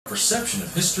perception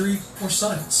of history or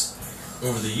science.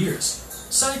 Over the years,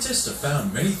 scientists have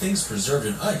found many things preserved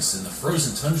in ice in the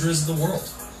frozen tundras of the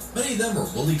world. Many of them are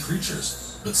woolly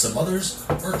creatures, but some others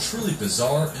are truly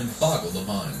bizarre and boggle the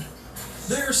mind.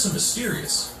 There are some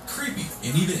mysterious, creepy,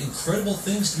 and even incredible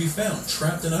things to be found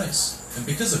trapped in ice, and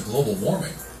because of global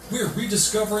warming, we are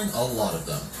rediscovering a lot of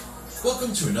them.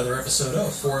 Welcome to another episode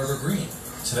of Forever Green.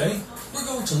 Today, we're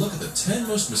going to look at the 10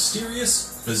 most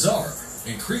mysterious, bizarre,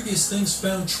 and creepiest things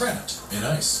found trapped in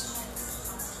ice.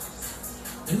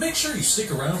 And make sure you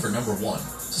stick around for number 1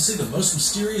 to see the most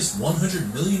mysterious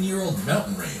 100 million year old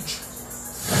mountain range.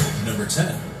 Number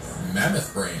 10.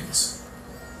 Mammoth Brains.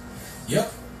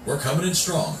 Yep, we're coming in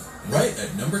strong, right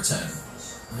at number 10.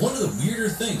 One of the weirder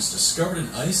things discovered in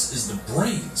ice is the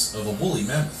brains of a woolly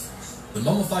mammoth. The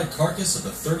mummified carcass of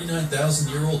a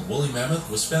 39,000-year-old woolly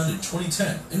mammoth was found in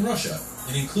 2010 in Russia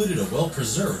and included a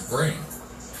well-preserved brain.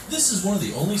 This is one of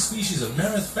the only species of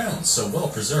mammoth found so well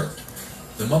preserved.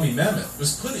 The mummy mammoth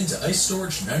was put into ice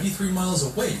storage 93 miles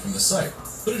away from the site,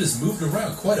 but it has moved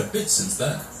around quite a bit since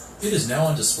then. It is now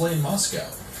on display in Moscow.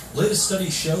 Latest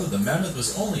studies show the mammoth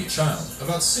was only a child,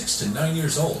 about 6 to 9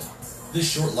 years old. This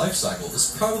short life cycle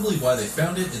is probably why they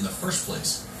found it in the first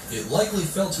place. It likely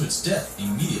fell to its death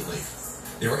immediately.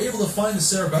 They were able to find the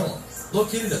cerebellum,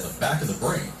 located at the back of the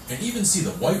brain, and even see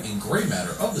the white and gray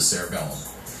matter of the cerebellum.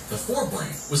 The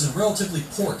forebrain was in relatively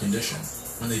poor condition.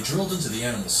 When they drilled into the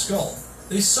animal's skull,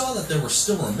 they saw that there were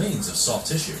still remains of soft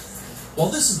tissue. While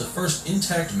this is the first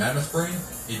intact mammoth brain,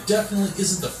 it definitely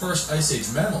isn't the first Ice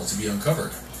Age mammal to be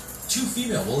uncovered. 2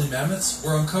 female woolly mammoths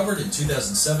were uncovered in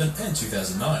 2007 and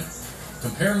 2009.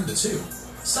 Comparing the two,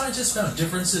 scientists found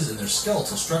differences in their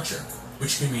skeletal structure,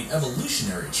 which can mean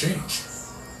evolutionary change.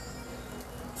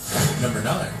 Number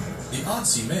 9. The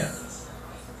Otzi Man.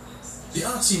 The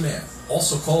Otzi Man,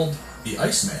 also called the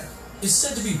Iceman, is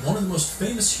said to be one of the most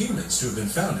famous humans to have been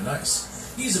found in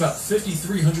ice. He is about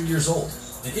 5,300 years old,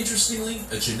 and interestingly,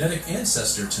 a genetic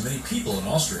ancestor to many people in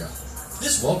Austria.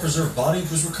 This well-preserved body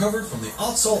was recovered from the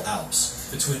Ötztal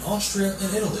Alps, between Austria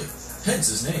and Italy, hence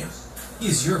his name. He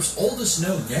is Europe's oldest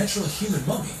known natural human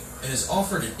mummy, and has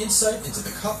offered an insight into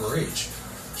the Copper Age.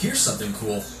 Here's something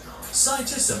cool.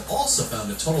 Scientists have also found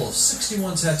a total of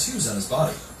 61 tattoos on his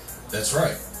body. That's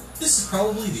right, this is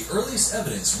probably the earliest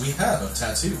evidence we have of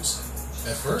tattoos.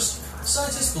 At first,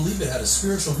 scientists believed it had a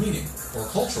spiritual meaning, or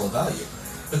cultural value,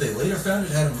 but they later found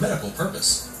it had a medical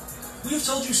purpose. We have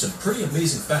told you some pretty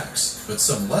amazing facts, but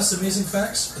some less amazing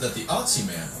facts are that the Otzi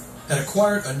Man had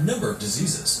acquired a number of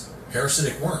diseases,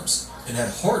 parasitic worms, and had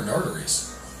hardened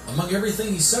arteries. Among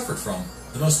everything he suffered from,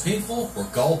 the most painful were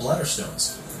gallbladder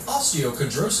stones,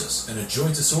 osteochondrosis, and a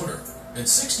joint disorder, and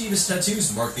 60 of his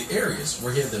tattoos mark the areas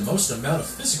where he had the most amount of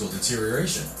physical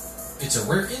deterioration. It's a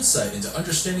rare insight into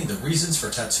understanding the reasons for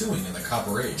tattooing in the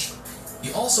Copper Age.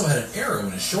 He also had an arrow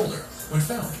in his shoulder when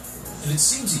found, and it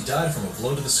seems he died from a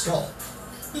blow to the skull.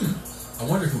 I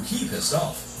wonder who he pissed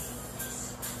off.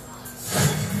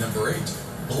 Number 8.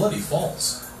 Bloody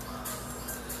Falls.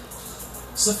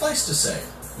 Suffice to say,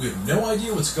 we have no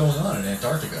idea what's going on in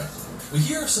Antarctica. We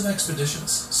hear of some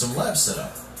expeditions, some labs set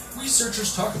up.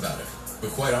 Researchers talk about it,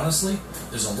 but quite honestly,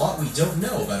 there's a lot we don't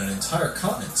know about an entire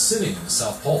continent sitting in the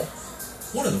South Pole.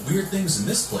 One of the weird things in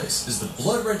this place is the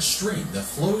blood-red stream that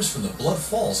flows from the Blood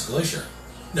Falls Glacier.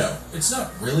 No, it's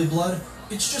not really blood,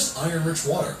 it's just iron-rich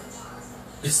water.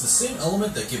 It's the same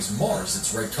element that gives Mars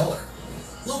its red color.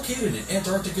 Located in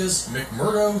Antarctica's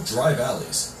McMurdo Dry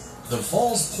Valleys, the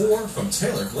falls pour from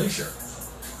Taylor Glacier.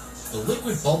 The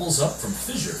liquid bubbles up from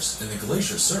fissures in the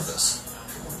glacier's surface.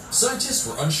 Scientists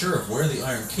were unsure of where the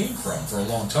iron came from for a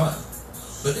long time,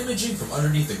 but imaging from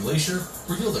underneath the glacier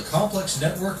revealed a complex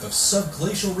network of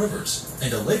subglacial rivers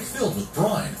and a lake filled with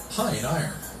brine high in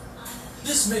iron.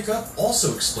 This makeup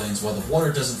also explains why the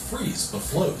water doesn't freeze but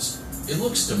flows. It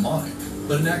looks demonic,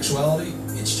 but in actuality,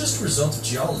 it's just a result of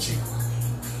geology,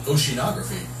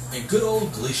 oceanography, and good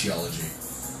old glaciology.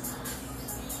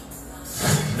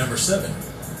 Number 7.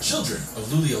 Children of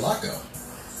Llullaillaco.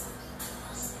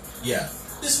 Yeah,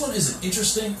 this one isn't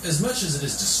interesting as much as it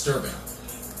is disturbing.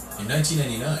 In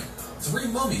 1999, 3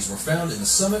 mummies were found in the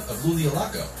summit of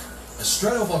Llullaillaco, a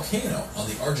stratovolcano on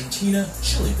the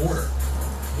Argentina-Chile border.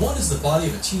 One is the body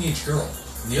of a teenage girl,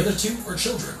 and the other 2 are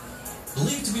children,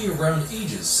 believed to be around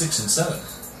ages 6 and 7.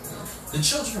 The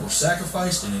children were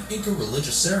sacrificed in an Inca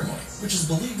religious ceremony, which is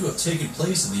believed to have taken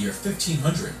place in the year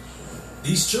 1500.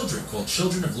 These children, called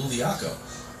Children of Llullaillaco,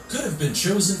 could have been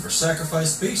chosen for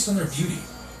sacrifice based on their beauty,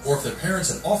 or if their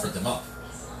parents had offered them up.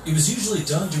 It was usually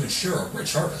done to ensure a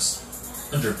rich harvest.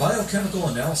 Under biochemical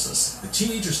analysis, the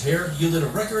teenager's hair yielded a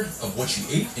record of what she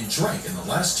ate and drank in the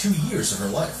last 2 years of her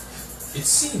life. It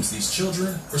seems these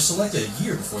children were selected a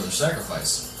year before their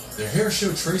sacrifice. Their hair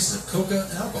showed traces of coca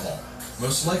and alcohol,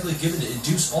 most likely given to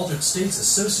induce altered states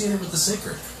associated with the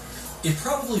sacred. It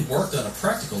probably worked on a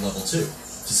practical level too,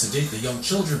 to sedate the young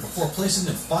children before placing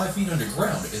them 5 feet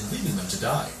underground and leaving them to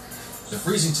die. The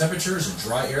freezing temperatures and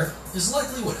dry air is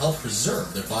likely what helped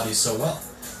preserve their bodies so well.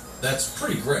 That's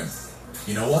pretty grim.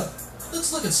 You know what?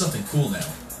 Let's look at something cool now.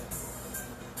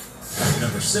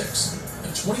 Number 6.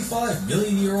 A 25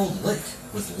 million year old lake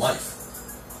with life.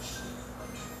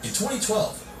 In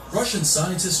 2012, Russian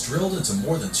scientists drilled into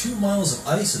more than 2 miles of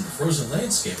ice in the frozen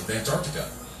landscape of Antarctica,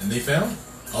 and they found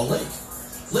a lake.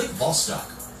 Lake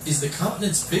Vostok is the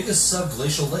continent's biggest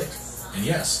subglacial lake, and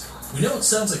yes, we know it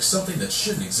sounds like something that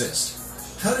shouldn't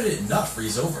exist. How did it not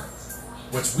freeze over?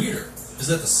 What's weirder is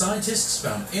that the scientists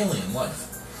found alien life,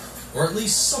 or at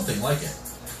least something like it.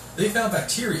 They found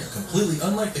bacteria completely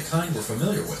unlike the kind we're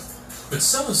familiar with, but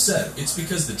some have said it's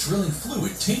because the drilling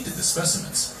fluid tainted the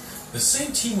specimens. The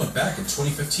same team went back in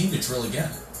 2015 to drill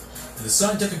again, and the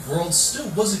scientific world still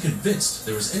wasn't convinced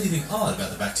there was anything odd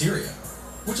about the bacteria.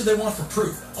 What did they want for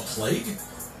proof? A plague?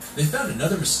 They found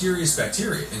another mysterious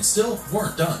bacteria and still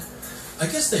weren't done. I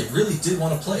guess they really did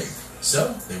want a plague,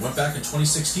 so they went back in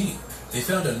 2016. They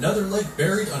found another lake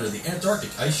buried under the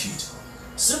Antarctic ice sheet.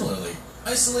 Similarly,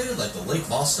 isolated like the Lake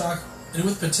Vostok, and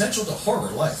with potential to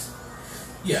harbor life.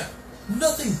 Yeah,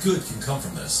 nothing good can come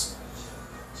from this.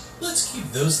 Let's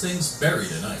keep those things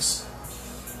buried in ice.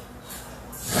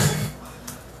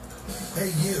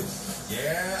 Hey you.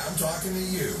 Yeah, I'm talking to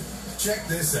you. Check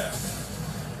this out.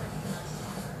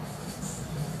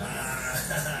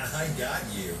 I got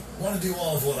you. Want to do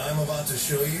all of what I'm about to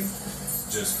show you?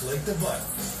 Just click the button.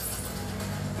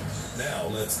 Now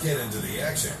let's get into the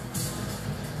action.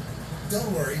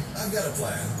 Don't worry, I've got a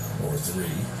plan. Or 3.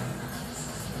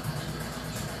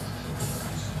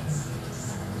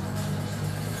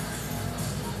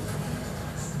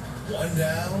 One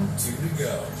down, 2 to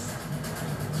go.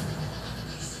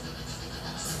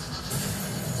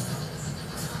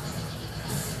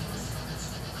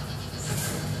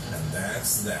 And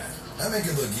that's that. I make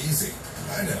it look easy.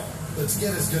 I know. But to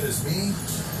get as good as me,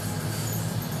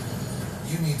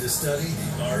 you need to study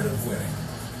the art of winning.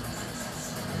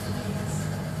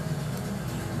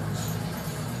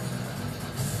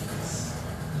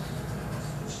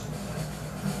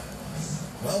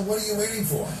 Well, what are you waiting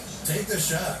for? Take the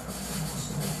shot.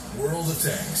 World of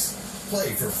Tanks.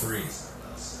 Play for free.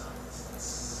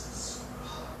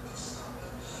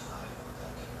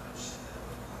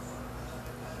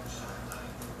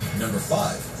 Number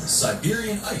 5.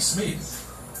 Siberian Ice Maiden.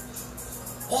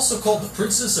 Also called the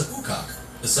Princess of Ukok,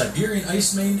 the Siberian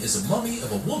Ice Maiden is a mummy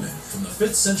of a woman from the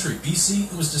 5th century BC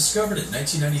and was discovered in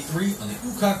 1993 on the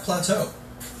Ukok Plateau,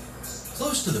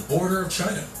 close to the border of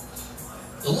China.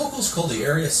 The locals call the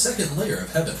area Second Layer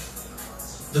of Heaven.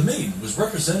 The maiden was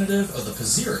representative of the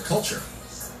Pazira culture,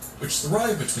 which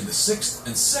thrived between the 6th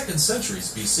and 2nd centuries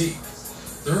BC.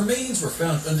 The remains were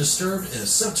found undisturbed in a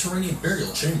subterranean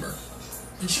burial chamber,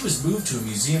 and she was moved to a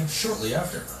museum shortly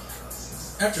after.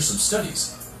 After some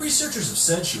studies, researchers have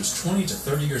said she was 20 to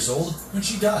 30 years old when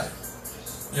she died,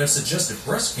 and have suggested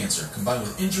breast cancer combined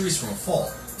with injuries from a fall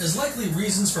as likely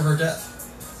reasons for her death.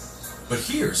 But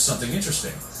here's something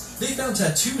interesting. They found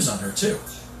tattoos on her too.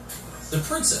 The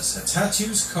princess had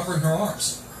tattoos covering her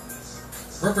arms,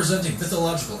 representing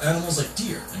mythological animals like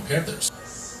deer and panthers.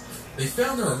 They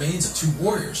found the remains of 2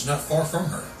 warriors not far from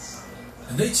her,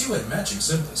 and they too had matching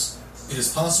symbols. It is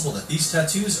possible that these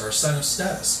tattoos are a sign of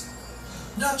status,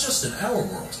 not just in our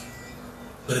world,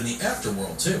 but in the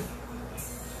afterworld too.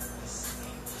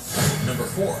 Number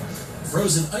 4.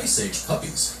 Frozen Ice Age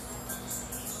Puppies.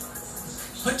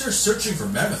 Hunters searching for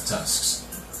mammoth tusks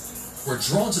were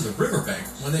drawn to the riverbank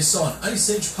when they saw an Ice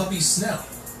Age puppy's snout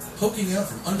poking out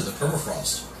from under the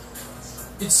permafrost.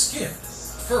 Its skin,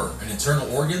 fur, and internal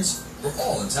organs were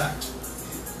all intact,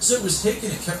 so it was taken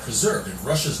and kept preserved in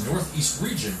Russia's northeast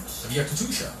region of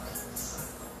Yakutia.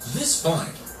 This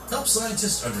find helped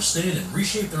scientists understand and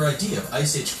reshape their idea of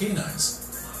Ice Age canines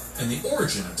and the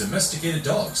origin of domesticated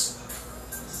dogs.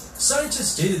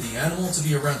 Scientists dated the animal to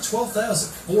be around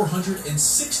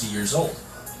 12,460 years old,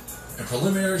 and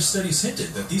preliminary studies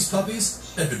hinted that these puppies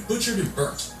had been butchered and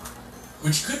burnt,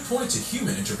 which could point to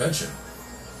human intervention.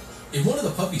 In one of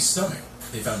the puppy's stomach,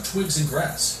 they found twigs and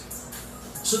grass,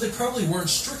 so they probably weren't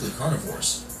strictly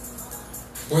carnivores.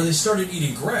 Or they started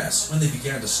eating grass when they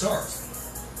began to starve.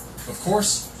 Of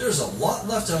course, there's a lot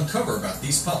left to uncover about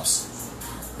these pups,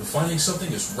 but finding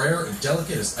something as rare and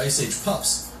delicate as Ice Age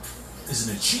pups is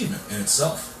an achievement in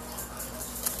itself.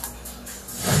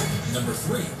 Number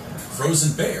 3.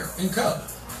 Frozen Bear and Cub.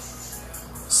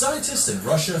 Scientists in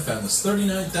Russia found this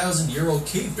 39,000-year-old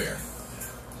cave bear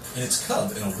and its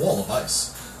cub in a wall of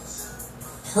ice,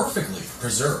 perfectly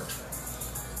preserved.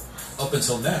 Up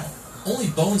until now, only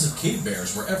bones of cave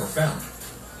bears were ever found.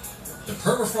 The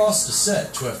permafrost is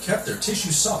said to have kept their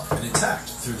tissue soft and intact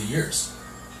through the years,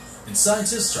 and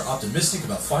scientists are optimistic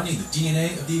about finding the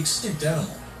DNA of the extinct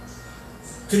animal.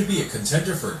 Could it be a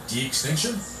contender for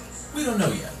de-extinction? We don't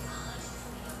know yet.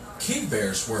 Cave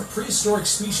bears were a prehistoric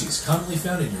species commonly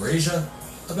found in Eurasia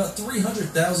about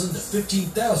 300,000 to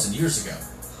 15,000 years ago.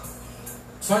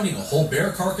 Finding a whole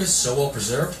bear carcass so well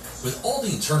preserved, with all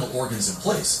the internal organs in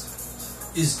place,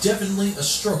 is definitely a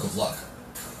stroke of luck.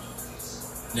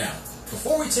 Now,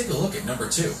 before we take a look at number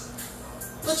 2,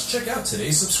 let's check out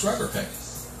today's subscriber pick.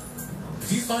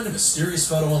 If you find a mysterious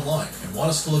photo online and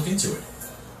want us to look into it,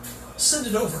 send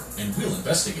it over and we'll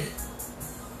investigate.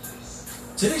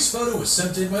 Today's photo was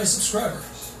sent in by a subscriber.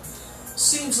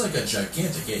 Seems like a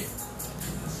gigantic ape.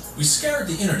 We scoured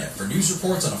the internet for news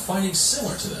reports on a finding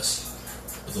similar to this,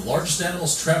 but the largest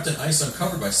animals trapped in ice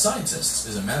uncovered by scientists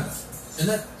is a mammoth, and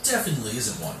that definitely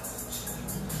isn't one.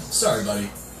 Sorry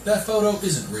buddy, that photo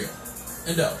isn't real.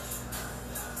 And no,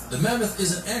 the mammoth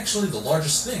isn't actually the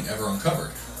largest thing ever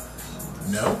uncovered.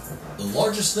 No, the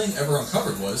largest thing ever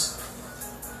uncovered was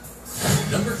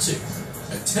number 2,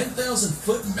 a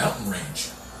 10,000-foot mountain range.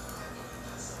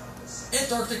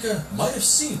 Antarctica might have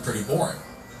seemed pretty boring.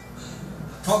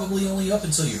 Probably only up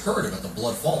until you heard about the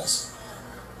Blood Falls.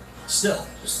 Still,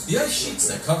 the ice sheets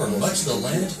that cover much of the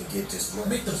land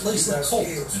make the place look cold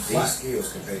and flat.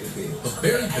 But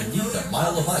buried beneath a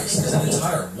mile of ice is an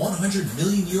entire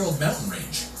 100-million-year-old mountain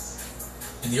range.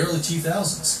 In the early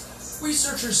 2000s,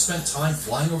 researchers spent time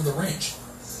flying over the range,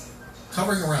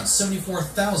 covering around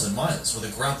 74,000 miles with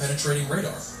a ground-penetrating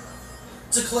radar,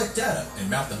 to collect data and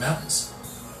map the mountains.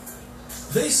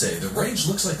 They say the range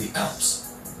looks like the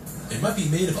Alps. It might be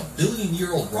made of a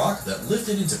billion-year-old rock that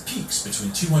lifted into peaks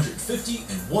between 250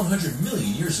 and 100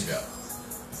 million years ago.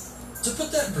 To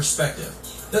put that in perspective,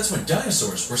 that's when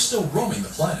dinosaurs were still roaming the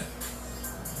planet.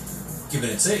 Given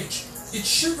its age, it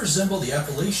should resemble the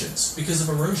Appalachians because of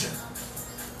erosion.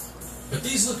 But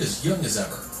these look as young as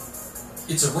ever.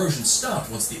 Its erosion stopped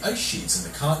once the ice sheets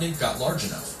in the continent got large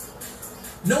enough.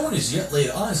 No one has yet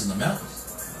laid eyes on the mountain.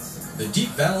 The deep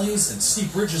valleys and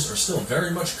steep ridges are still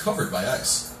very much covered by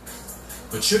ice.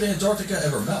 But should Antarctica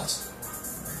ever melt,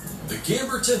 the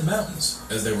Gambertid Mountains,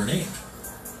 as they were named,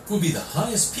 would be the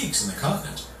highest peaks in the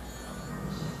continent.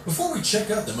 Before we check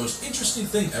out the most interesting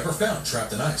thing ever found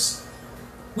trapped in ice,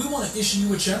 we want to issue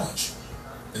you a challenge.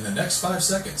 In the next 5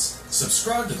 seconds,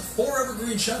 subscribe to the Forever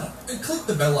Green channel and click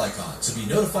the bell icon to be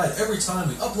notified every time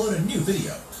we upload a new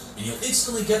video, and you'll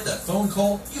instantly get that phone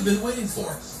call you've been waiting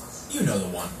for. You know the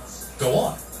one. Go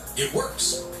on. It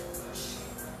works.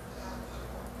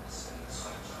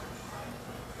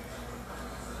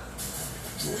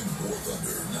 Join War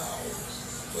Thunder now.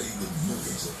 Play with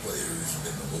millions of players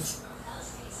in the most.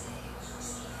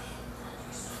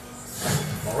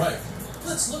 Alright,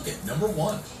 let's look at number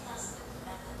 1.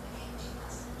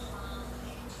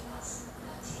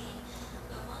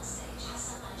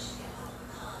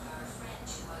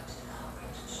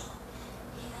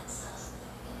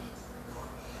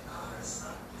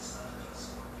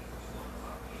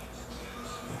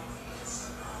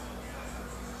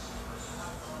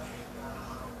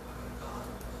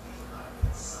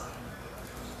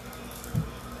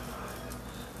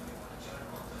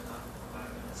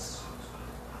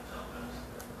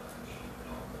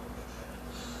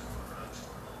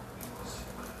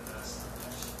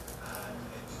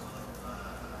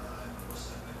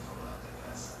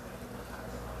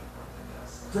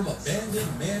 From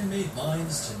abandoned man-made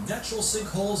mines to natural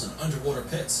sinkholes and underwater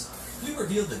pits, we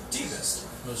reveal the deepest,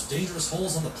 most dangerous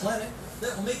holes on the planet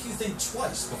that will make you think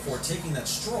twice before taking that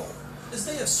stroll, as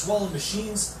they have swallowed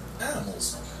machines,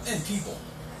 animals, and people.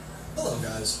 Hello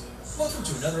guys, welcome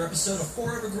to another episode of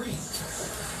Forever Green.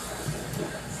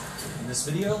 In this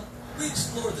video, we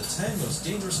explore the 10 most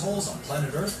dangerous holes on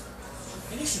planet Earth,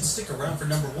 and you should stick around for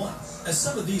number 1, as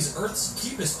some of these Earth's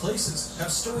deepest places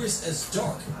have stories as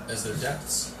dark as their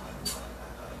depths.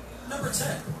 Number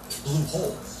 10. Blue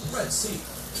Hole, Red Sea.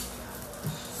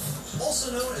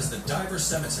 Also known as the Diver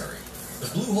Cemetery,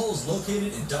 the Blue Hole is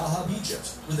located in Dahab,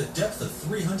 Egypt, with a depth of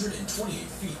 328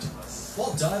 feet.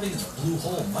 While diving in the Blue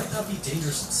Hole might not be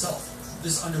dangerous itself,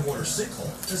 this underwater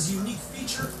sinkhole has a unique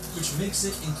feature which makes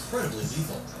it incredibly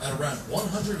lethal. At around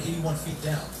 181 feet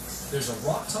down, there's a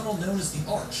rock tunnel known as the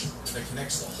Arch that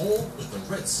connects the hole with the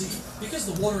Red Sea. Because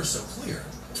the water is so clear,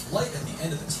 light at the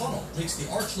end of the tunnel makes the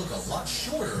arch look a lot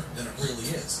shorter than it really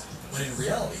is, when in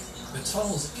reality, the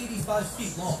tunnel is 85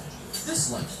 feet long.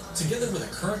 This length, together with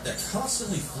a current that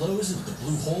constantly flows into the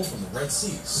blue hole from the Red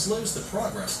Sea, slows the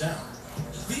progress down.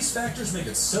 These factors make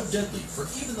it so deadly for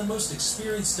even the most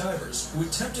experienced divers who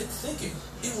attempt it thinking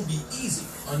it will be easy,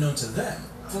 unknown to them,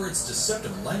 for its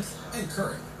deceptive length and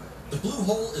current. The blue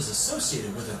hole is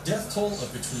associated with a death toll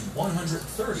of between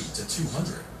 130 to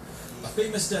 200. A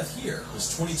famous death here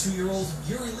was 22-year-old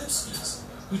Yuri Lipskis,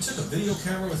 who took a video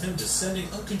camera with him descending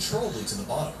uncontrollably to the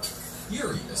bottom.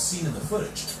 Yuri, as seen in the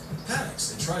footage,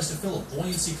 panics and tries to fill a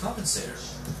buoyancy compensator.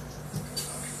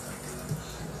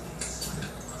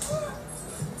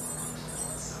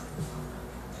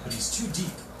 But he's too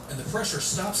deep, and the pressure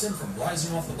stops him from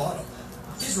rising off the bottom.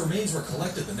 His remains were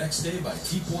collected the next day by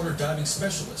deep-water diving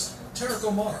specialist Tarek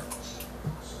Omar.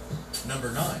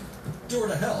 Number 9. Door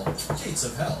to Hell, Gates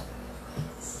of Hell.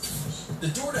 The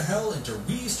Door to Hell in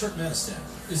Derwiz, Turkmenistan,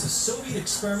 is a Soviet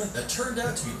experiment that turned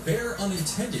out to be bare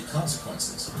unintended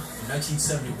consequences. In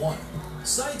 1971,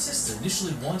 scientists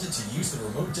initially wanted to use the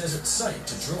remote desert site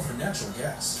to drill for natural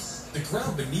gas. The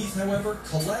ground beneath, however,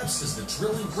 collapsed as the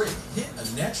drilling rig hit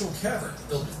a natural cavern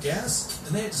filled with gas,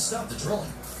 and they had to stop the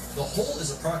drilling. The hole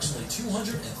is approximately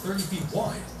 230 feet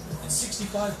wide and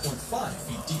 65.5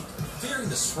 feet deep. Fearing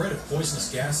the spread of poisonous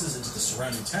gases into the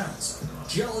surrounding towns,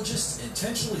 geologists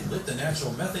intentionally lit the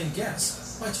natural methane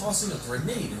gas by tossing a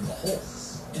grenade into the hole,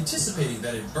 anticipating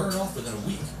that it'd burn off within a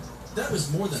week. That was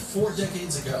more than 4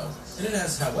 decades ago, and it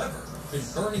has, however, been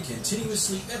burning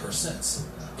continuously ever since.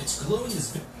 Its glowing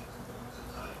is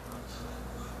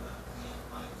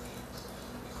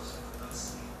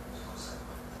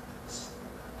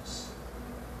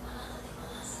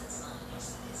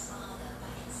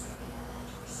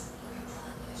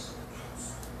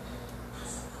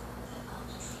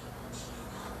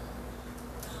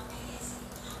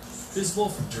visible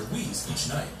from Derwiz each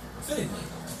night. Fittingly,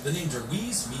 the name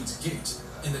Derwiz means gate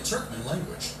in the Turkmen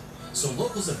language, so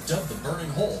locals have dubbed the burning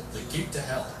hole the Gate to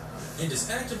Hell, and is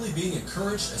actively being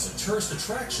encouraged as a tourist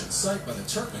attraction site by the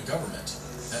Turkmen government.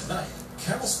 At night,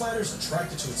 camel spiders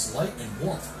attracted to its light and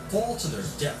warmth fall to their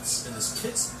deaths in this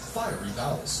pit's fiery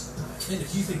bowels. And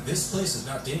if you think this place is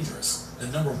not dangerous,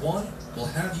 then number 1 will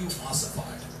have you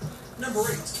ossified. Number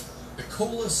 8. The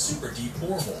Kola Super Deep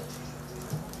Borehole.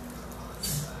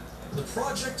 The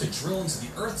project to drill into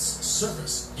the Earth's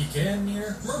surface began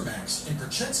near Murmansk in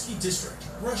Perchensky District,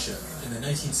 Russia, in the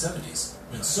 1970s,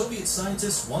 when Soviet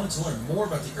scientists wanted to learn more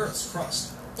about the Earth's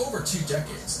crust. Over 2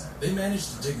 decades, they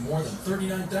managed to dig more than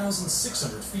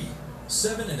 39,600 feet,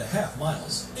 7.5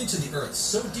 miles, into the Earth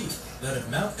so deep that if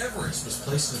Mount Everest was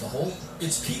placed into the hole,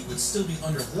 its peak would still be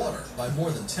underwater by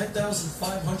more than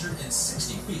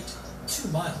 10,560 feet, 2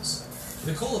 miles.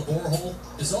 The Kola borehole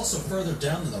is also further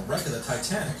down than the wreck of the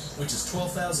Titanic, which is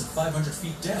 12,500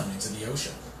 feet down into the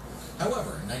ocean.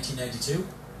 However, in 1992,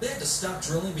 they had to stop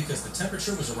drilling because the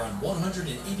temperature was around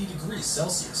 180 degrees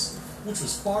Celsius, which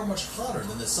was far much hotter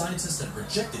than the scientists had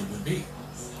projected it would be.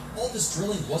 All this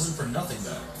drilling wasn't for nothing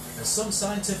though, as some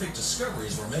scientific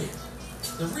discoveries were made.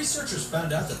 The researchers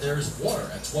found out that there is water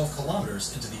at 12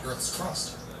 kilometers into the Earth's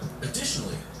crust.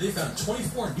 Additionally, they found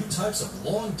 24 new types of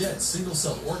long-dead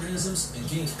single-celled organisms and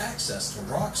gained access to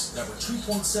rocks that were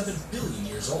 2.7 billion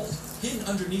years old. Hidden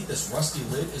underneath this rusty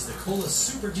lid is the Kola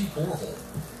Super Deep Borehole.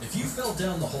 If you fell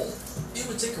down the hole, it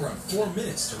would take around 4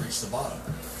 minutes to reach the bottom.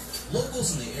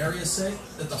 Locals in the area say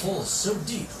that the hole is so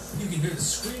deep, you can hear the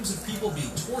screams of people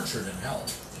being tortured in hell.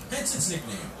 Hence its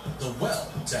nickname, the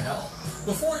Well to Hell.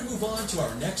 Before we move on to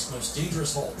our next most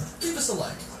dangerous hole, leave us a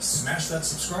like, smash that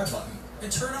subscribe button,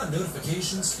 and turn on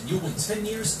notifications, and you'll win 10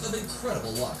 years of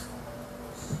incredible luck.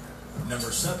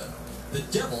 Number 7. The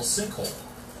Devil's Sinkhole.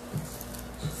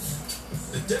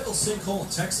 The Devil's Sinkhole in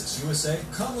Texas, USA,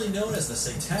 commonly known as the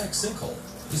Satanic Sinkhole,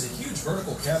 is a huge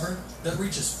vertical cavern that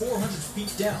reaches 400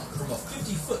 feet down from a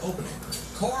 50-foot opening,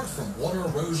 carved from water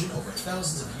erosion over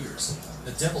thousands of years.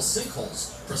 The Devil's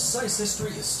Sinkhole's precise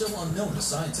history is still unknown to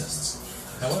scientists.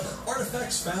 However,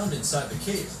 artifacts found inside the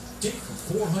cave date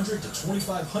from 400 to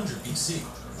 2500 BC.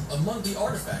 Among the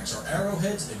artifacts are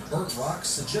arrowheads and burnt rocks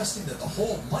suggesting that the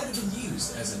hole might have been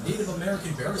used as a Native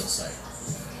American burial site.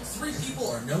 3 people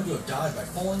are known to have died by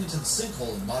falling into the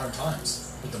sinkhole in modern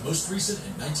times, with the most recent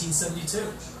in 1972,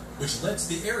 which led to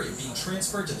the area being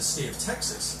transferred to the state of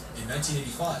Texas in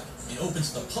 1985 and opened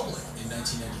to the public in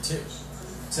 1992.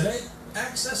 Today,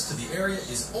 access to the area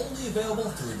is only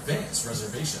available through advance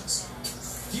reservations.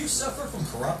 If you suffer from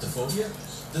chiroptophobia,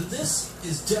 then this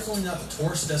is definitely not the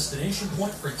tourist destination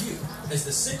point for you, as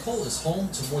the sinkhole is home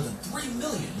to more than 3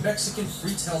 million Mexican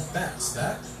free-tailed bats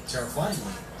that,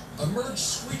 terrifyingly, emerge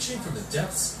screeching from the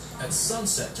depths at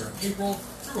sunset during April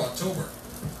through October.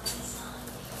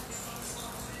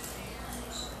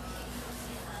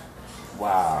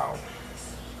 Wow.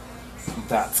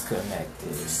 That's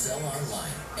connected. Sell online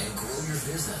and grow your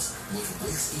business with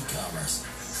Wix e-commerce.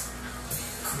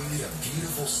 Create a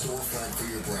beautiful storefront for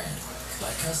your brand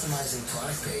by customizing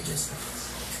product pages,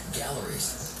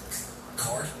 galleries,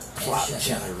 cart, and Plot checkout.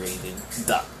 generated.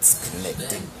 That's connected.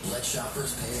 Then let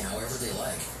shoppers pay however they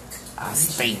like. I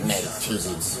Reach stay new shoppers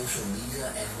on meditated. social media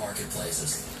and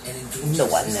marketplaces, and engage No,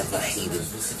 I existing never customers hated.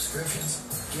 with subscriptions,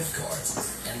 gift cards,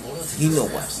 and loyalty You know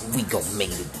what? programs. We gon' make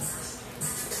it.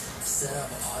 Set up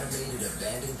automated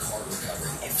abandoned cart recovery.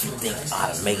 Everything to entice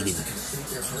automated. customers to complete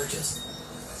their purchase.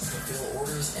 Fulfill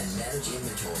orders and manage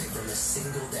inventory from a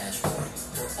single dashboard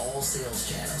for all sales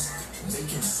channels.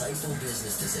 Make insightful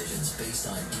business decisions based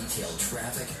on detailed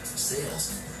traffic,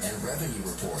 sales, and revenue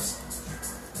reports.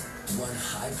 Run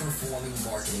high-performing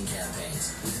marketing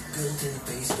campaigns with built-in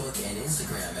Facebook and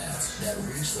Instagram ads that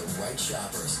reach the right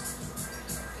shoppers.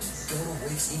 Go to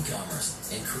Wix e-commerce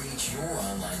and create your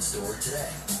online store today.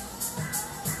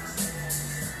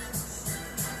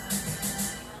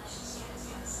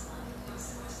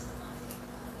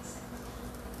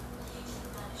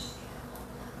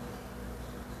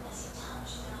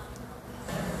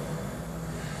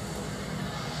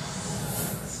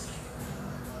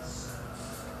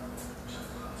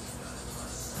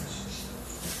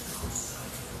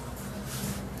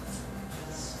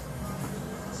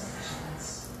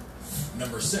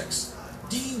 Number 6.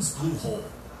 Dean's Blue Hole.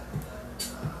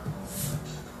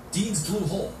 Dean's Blue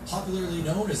Hole, popularly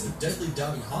known as the deadly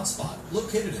diving hotspot,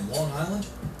 located in Long Island,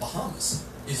 Bahamas,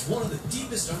 is one of the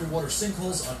deepest underwater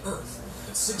sinkholes on Earth,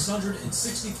 at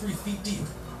 663 feet deep,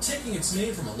 taking its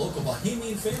name from a local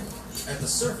Bahamian family. At the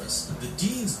surface, the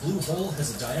Dean's Blue Hole has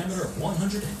a diameter of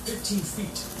 115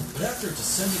 feet, but after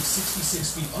descending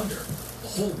 66 feet under, the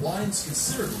hole widens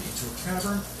considerably into a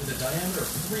cavern with a diameter of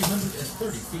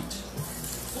 330 feet.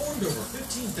 Formed over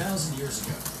 15,000 years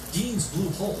ago, Dean's Blue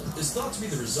Hole is thought to be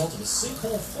the result of a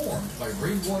sinkhole formed by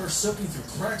rainwater soaking through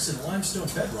cracks in limestone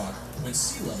bedrock when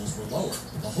sea levels were lower.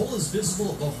 The hole is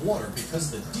visible above water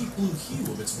because of the deep blue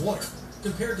hue of its water,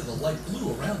 compared to the light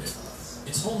blue around it.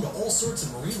 It's home to all sorts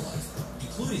of marine life,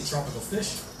 including tropical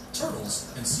fish, turtles,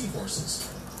 and seahorses.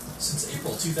 Since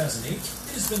April 2008, it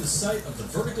has been the site of the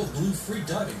Vertical Blue Free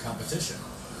Diving Competition.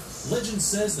 Legend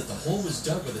says that the hole was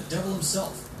dug by the devil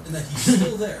himself, and that he's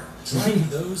still there, driving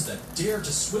those that dare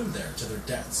to swim there to their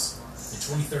deaths. In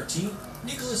 2013,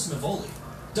 Nicholas Mavoli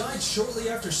died shortly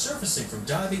after surfacing from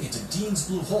diving into Dean's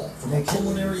Blue Hole from a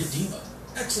pulmonary edema,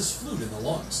 excess fluid in the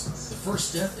lungs, the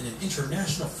first death in an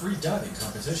international free diving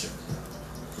competition.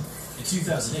 In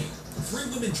 2008, 3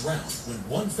 women drowned when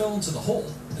one fell into the hole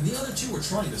and the other 2 were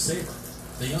trying to save her.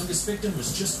 The youngest victim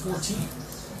was just 14.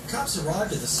 Cops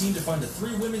arrived at the scene to find the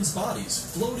 3 women's bodies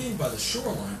floating by the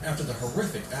shoreline after the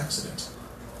horrific accident.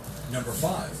 Number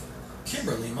 5.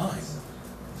 Kimberley Mine.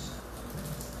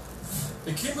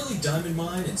 The Kimberley Diamond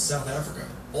Mine in South Africa,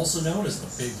 also known as the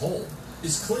Big Hole,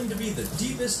 is claimed to be the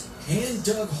deepest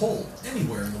hand-dug hole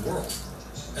anywhere in the world.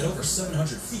 At over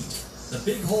 700 feet, the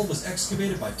Big Hole was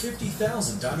excavated by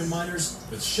 50,000 diamond miners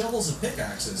with shovels and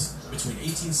pickaxes between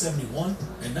 1871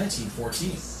 and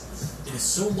 1914. It is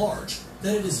so large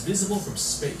that it is visible from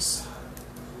space.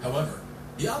 However,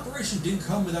 the operation didn't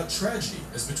come without tragedy,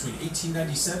 as between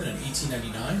 1897 and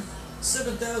 1899,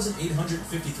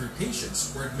 7,853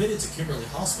 patients were admitted to Kimberley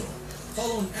Hospital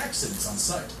following accidents on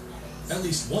site. At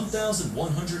least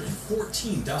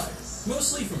 1,114 died,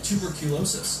 mostly from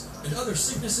tuberculosis and other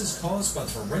sicknesses caused by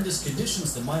the horrendous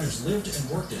conditions the miners lived and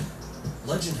worked in.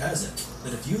 Legend has it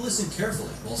that if you listen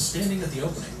carefully while standing at the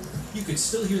opening, you could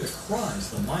still hear the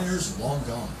cries of the miners long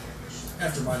gone.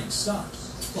 After mining stopped,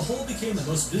 the hole became the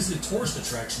most visited tourist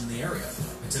attraction in the area,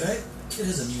 and today it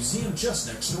has a museum just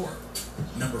next door.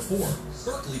 Number 4.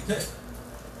 Berkeley Pit.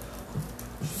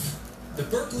 The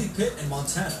Berkeley Pit in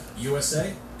Montana,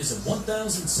 USA, is a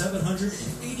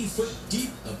 1,780-foot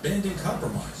deep abandoned copper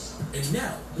mine, and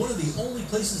now one of the only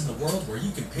places in the world where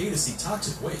you can pay to see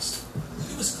toxic waste.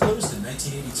 It was closed in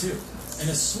 1982, and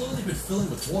has slowly been filling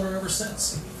with water ever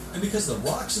since. And because the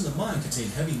rocks in the mine contain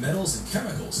heavy metals and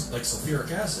chemicals like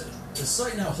sulfuric acid, the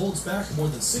site now holds back more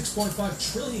than 6.5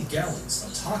 trillion gallons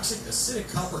of toxic acidic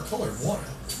copper-colored water.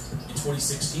 In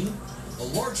 2016, a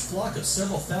large flock of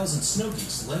several thousand snow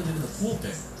geese landed in the pool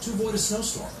pit to avoid a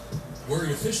snowstorm.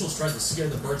 Worried officials tried to scare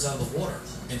the birds out of the water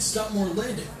and stop more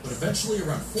landing, but eventually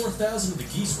around 4,000 of the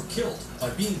geese were killed by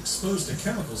being exposed to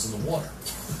chemicals in the water.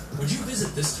 Would you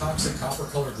visit this toxic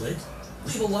copper-colored lake?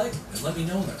 Leave a like and let me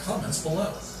know in the comments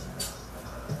below.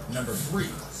 Number 3.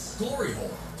 Glory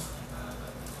Hole.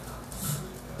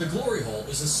 The Glory Hole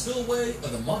is a spillway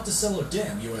of the Monticello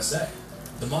Dam, USA.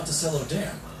 The Monticello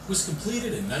Dam, was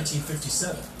completed in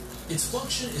 1957. Its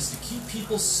function is to keep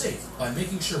people safe by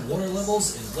making sure water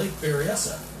levels in Lake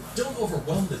Berryessa don't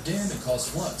overwhelm the dam and cause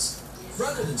floods.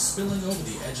 Rather than spilling over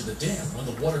the edge of the dam when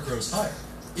the water grows higher,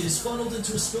 it is funneled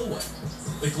into a spillway.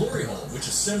 The Glory Hole, which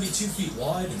is 72 feet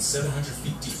wide and 700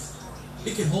 feet deep.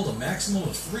 It can hold a maximum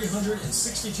of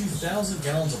 362,000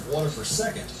 gallons of water per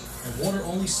second, and water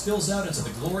only spills out into the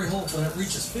Glory Hole when it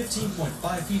reaches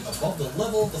 15.5 feet above the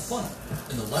level of the funnel,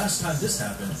 and the last time this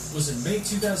happened was in May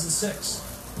 2006.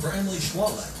 For Emily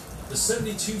Schwalek, the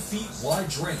 72 feet wide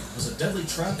drain was a deadly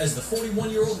trap as the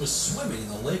 41-year-old was swimming in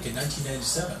the lake in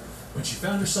 1997 when she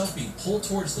found herself being pulled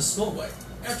towards the spillway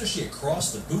after she had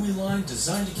crossed the buoy line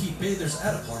designed to keep bathers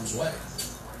out of harm's way.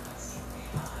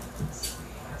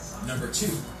 Number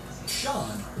 2.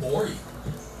 Shan Bori.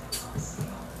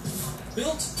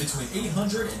 Built between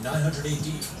 800 and 900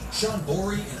 AD, Shan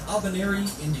Bori in Abaneri,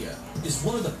 India, is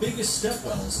one of the biggest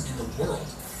stepwells in the world,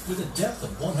 with a depth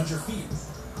of 100 feet.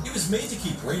 It was made to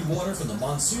keep rainwater from the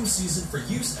monsoon season for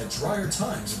use at drier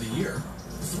times of the year.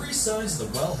 3 sides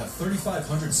of the well have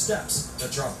 3,500 steps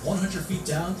that drop 100 feet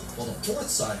down, while the 4th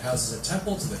side houses a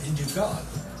temple to the Hindu god,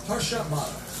 Harshat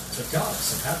Mata, the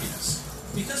goddess of happiness.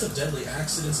 Because of deadly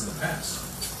accidents in the past,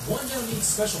 one now needs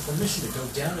special permission to go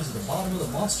down into the bottom of the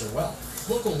monster well.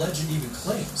 Local legend even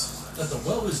claims that the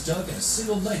well was dug in a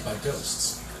single night by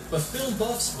ghosts. But film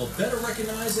buffs will better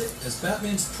recognize it as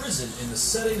Batman's prison in the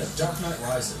setting of Dark Knight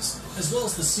Rises, as well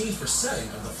as the scene for setting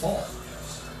of The Fall.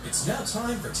 It's now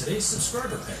time for today's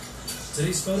subscriber pick.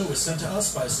 Today's photo was sent to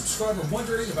us by a subscriber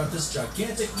wondering about this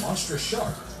gigantic monstrous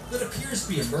shark that appears to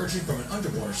be emerging from an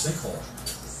underwater sinkhole.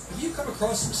 If you come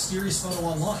across a mysterious photo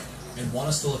online and want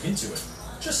us to look into it,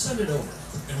 just send it over,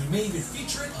 and we may even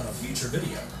feature it on a future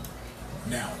video.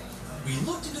 Now, we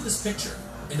looked into this picture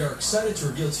and are excited to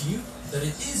reveal to you that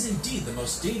it is indeed the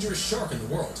most dangerous shark in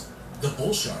the world, the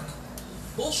bull shark.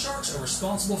 Bull sharks are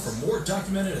responsible for more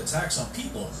documented attacks on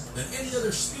people than any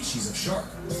other species of shark.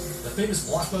 The famous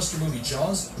blockbuster movie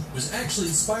Jaws was actually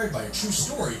inspired by a true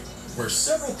story where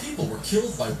several people were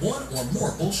killed by one or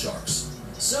more bull sharks.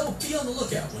 So be on the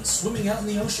lookout when swimming out in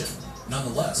the ocean.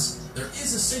 Nonetheless, there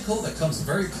is a sinkhole that comes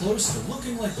very close to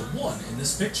looking like the one in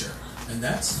this picture, and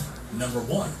that's number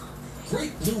 1,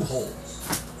 Great Blue Hole.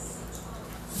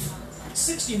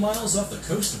 60 miles off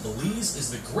the coast of Belize is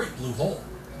the Great Blue Hole,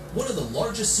 one of the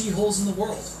largest sea holes in the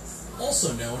world,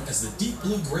 also known as the Deep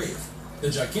Blue Grave. The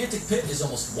gigantic pit is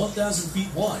almost 1,000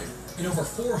 feet wide and over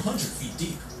 400 feet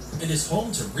deep, and is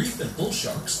home to reef and bull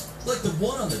sharks, like the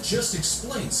one on the just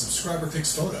explained subscriber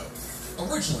picks photo.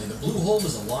 Originally, the Blue Hole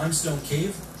was a limestone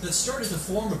cave that started to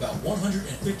form about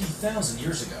 150,000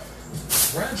 years ago.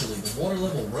 Gradually, the water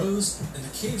level rose and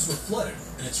the caves were flooded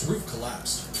and its roof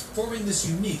collapsed, forming this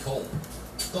unique hole.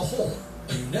 The hole,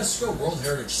 a UNESCO World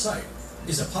Heritage Site,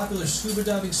 is a popular scuba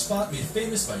diving spot made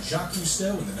famous by Jacques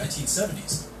Cousteau in the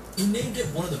 1970s, who named it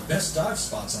one of the best dive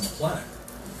spots on the planet.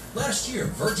 Last year,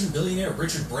 Virgin billionaire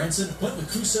Richard Branson went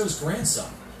with Cousteau's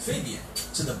grandson, Fabien,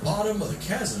 to the bottom of the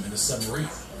chasm in a submarine.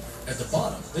 At the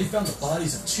bottom, they found the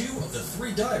bodies of 2 of the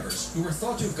 3 divers who were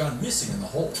thought to have gone missing in the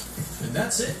hole. And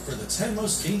that's it for the 10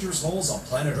 most dangerous holes on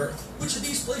planet Earth. Which of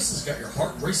these places got your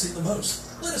heart racing the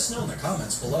most? Let us know in the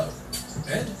comments below.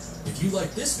 And if you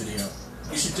like this video,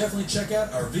 you should definitely check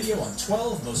out our video on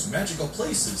 12 most magical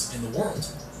places in the world.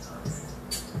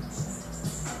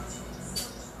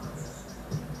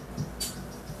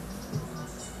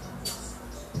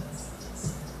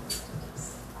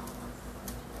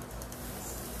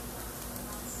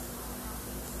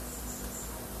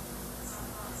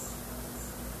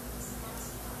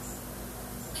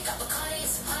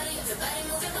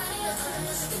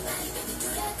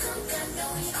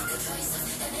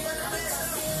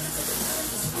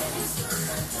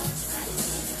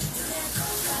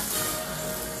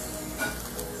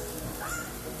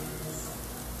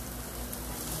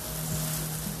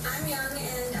 I'm young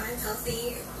and I'm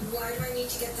healthy. Why do I need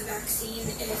to get the vaccine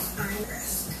if I'm at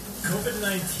risk?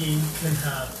 COVID-19 can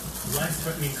have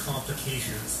life-threatening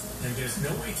complications, and there's no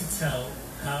way to tell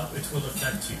how it will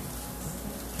affect you.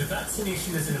 The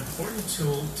vaccination is an important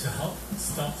tool to help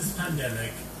stop this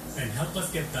pandemic and help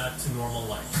us get back to normal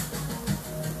life.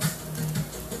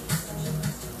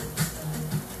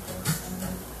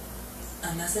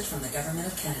 A message from the Government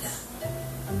of Canada.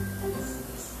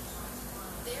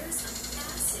 There's a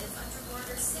massive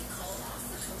underwater sinkhole off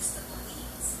the coast of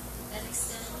Belize that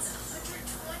extends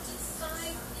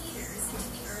 125 meters into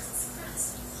the Earth's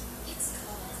crust. It's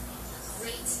called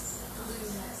Great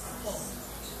Blue Hole.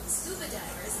 Scuba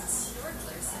divers and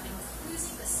snorkelers have been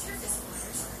cruising the surface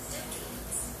waters for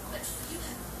decades. but few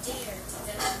have dared to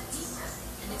venture deeper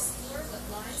and explore what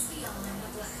lies beyond the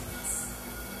blackness.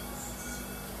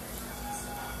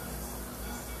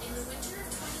 In the winter of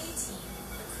 2018,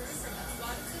 a crew from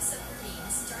Aquatica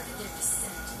Submarines started their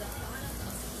descent to the bottom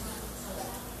of the blue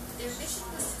hole. Their mission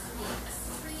was to create a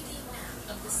 3D map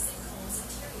of the sinkhole's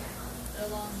interior. But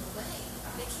along the way,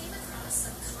 they came across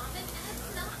some common and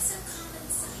not so common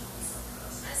sights.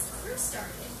 As the crew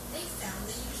started, they found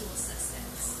the usual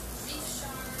suspects: reef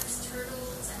sharks,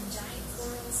 turtles, and giant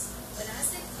corals. But as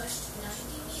they pushed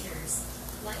 90 meters,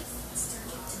 life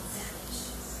started to vanish.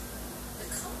 The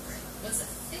culprit was a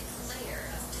thick layer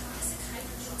of toxic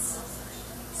hydrogen sulfide,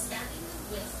 spanning the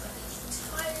width of the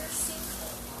entire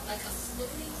sinkhole like a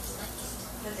floating blanket.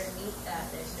 Underneath that,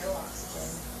 there's no oxygen,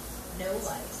 no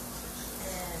light.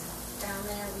 And down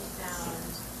there we found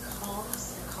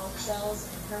conchs and conch shells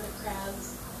and hermit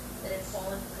crabs that had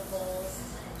fallen into the holes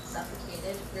and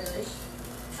suffocated, really.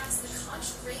 Past the conch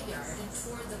graveyard and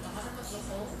toward the bottom of the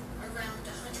hole, around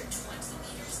 120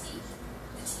 meters deep,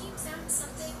 the team found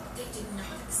something they did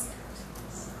not expect: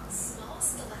 small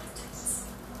stalactites.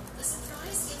 The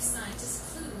surprise gave scientists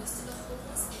clues to the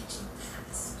hole's ancient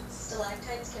past.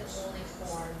 Stalactites can only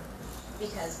form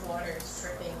because water is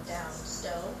dripping down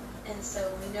stone. And so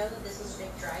we know that this was a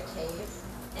big dry cave,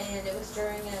 and it was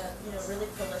during a really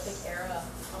prolific era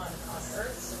on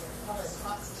Earth, so there were probably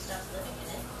lots of stuff living in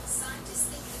it. Scientists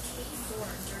think the cave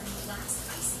formed during the last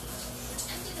ice age, which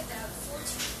ended about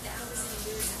 14,000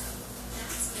 years ago.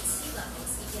 That's when sea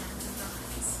levels began to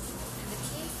rise, and the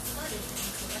cave flooded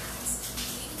and collapsed,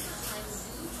 leaving behind the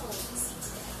blue hole we see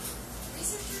today.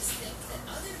 Researchers think that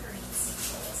other marine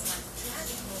sinkholes like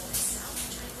Dragon Hole in South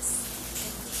China Sea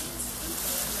and King's Blue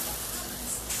Hole in the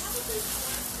Bahamas probably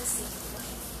formed the same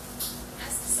way.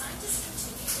 As the scientists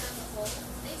continued down the hole,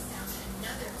 they found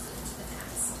another clue to the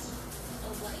past: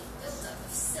 a light buildup of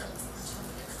silt on top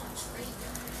of the conch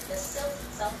graveyard. The silt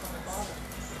itself on the bottom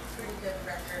is a pretty good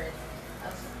record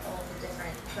of all the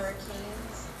different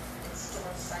hurricanes and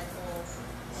storm cycles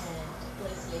and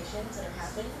glaciations that have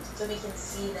happened. So we can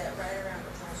see that right around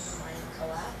the time of the Mayan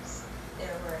collapse,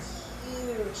 there were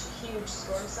huge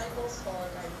storm cycles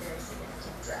followed by very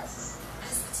significant droughts.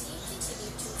 As the team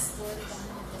continued to explore the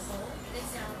bottom of the hole, they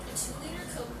found a 2-liter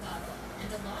Coke bottle and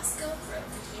a lost GoPro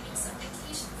containing some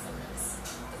vacation photos.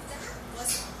 But that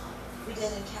wasn't all. We did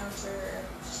encounter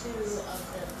 2 of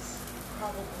the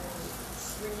probably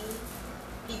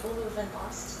 3 people who have been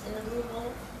lost in the blue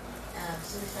hole.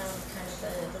 So we found kind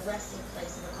of the resting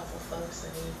place of a couple folks,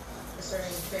 and we sort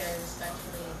of very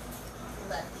respectfully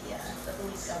let the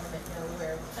Belize government know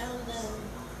where we found them,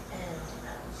 and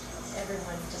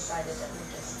everyone decided that we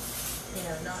just,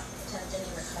 not attempt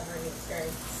any recovery. It's very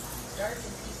dark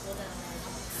and peaceful down there,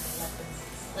 just kind of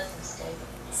let them stay.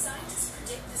 Scientists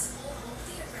predict this hole won't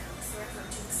be around forever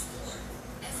to explore.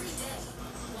 Every day,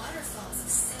 waterfalls of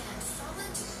sand fall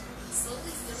into it,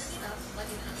 slowly filling it up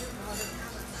like an underwater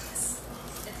hourglass.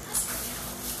 But as for now,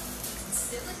 you can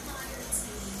still admire its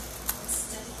beauty and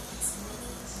study its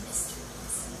many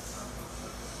mysteries.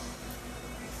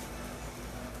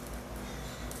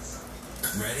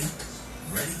 Ready?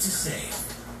 Ready to save.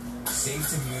 Save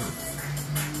to move.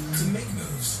 To make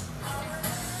moves.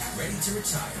 Ready to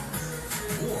retire.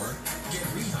 Or get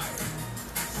rehired.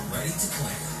 Ready to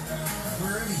plan.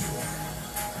 Wherever you are.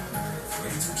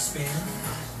 Ready to expand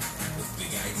with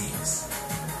big ideas.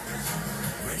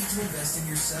 Ready to invest in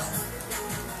yourself.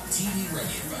 TD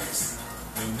Ready Advice.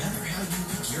 No matter how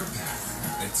unique your path,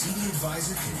 a TD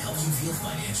advisor can help you feel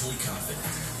financially confident.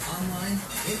 Online,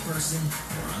 in person,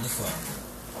 or on the phone.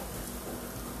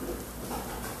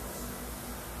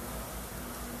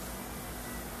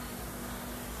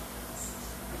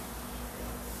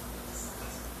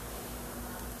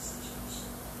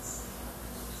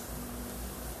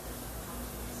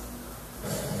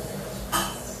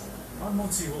 I'm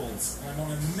Monty Halls, and I'm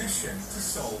on a mission to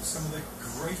solve some of the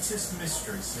greatest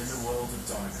mysteries in the world of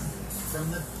diving. From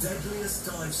the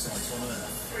deadliest dive site on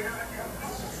Earth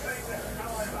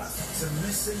to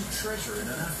missing treasure in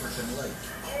an African lake,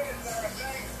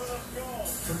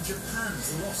 from Japan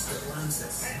to lost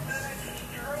Atlantis,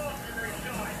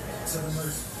 to the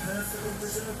most perfectly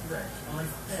preserved wreck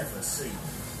I've ever seen.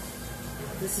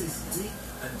 This is deep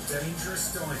and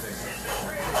dangerous diving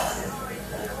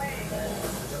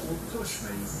that will push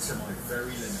me to my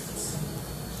very limits.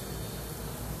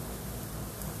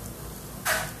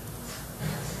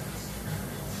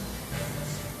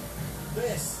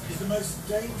 This is the most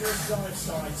dangerous dive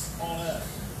site on Earth.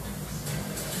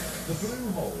 The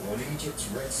Blue Hole on Egypt's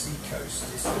Red Sea coast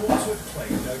is thought to have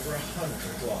claimed over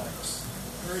 100 lives.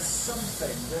 There is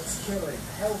something that's killing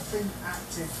healthy,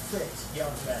 active, fit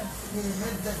young men. He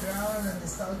hit the ground and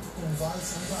started to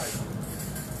convulse and die.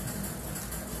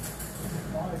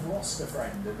 I've lost a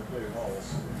friend in the blue hole.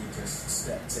 He just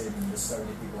stepped in, as so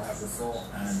many people have before,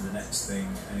 and the next thing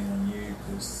anyone knew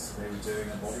was they were doing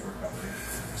a body recovery.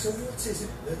 So what is it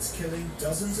that's killing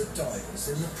dozens of divers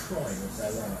in the prime of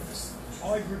their lives?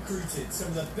 I've recruited some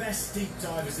of the best deep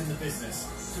divers in the business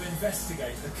to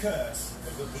investigate the curse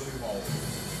of the blue hole.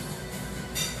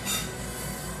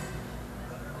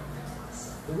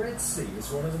 The Red Sea is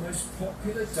one of the most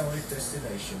popular dive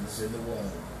destinations in the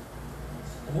world.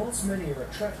 And whilst many are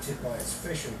attracted by its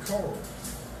fish and coral,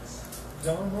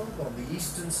 Darmad on the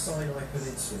eastern Sinai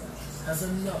Peninsula has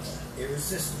another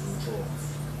irresistible draw.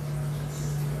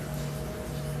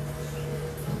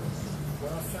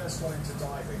 When I first got into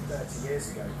diving 30 years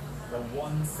ago, the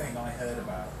one thing I heard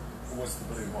about was the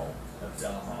blue hole of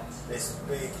Darmad. This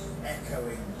big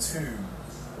echoing tomb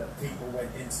that people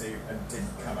went into and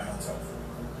didn't come out of.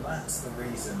 That's the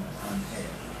reason I'm here,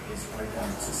 is I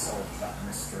want to solve that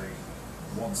mystery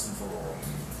once and for all.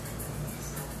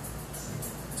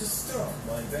 To start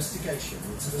my investigation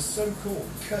into the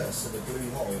so-called curse of the blue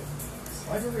hole,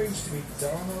 I've arranged to meet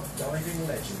Darmad diving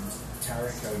legend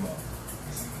Tarek Omar.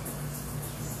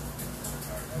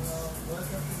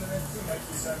 Welcome to the Red Sea. Thank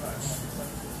you so much.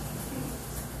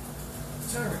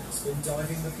 Tarek has been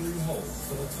diving the blue hole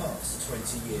for the past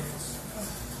 20 years.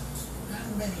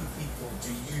 How many people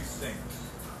do you think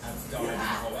have died in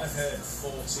the hole? I've heard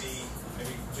 40,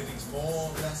 maybe, do you think it's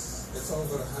more, less? It's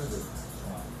over 100.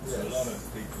 Wow. So a lot of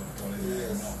people have gone in there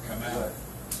and not come out.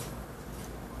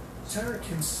 Tarek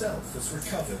himself has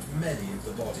recovered many of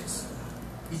the bodies.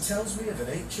 He tells me of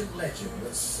an ancient legend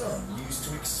that some used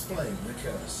to explain the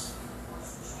curse.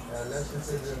 Legend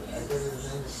says that a girl is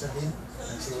named Shaheen,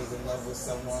 and she was in love with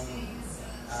someone,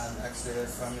 and actually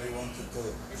her family wanted to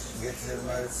get her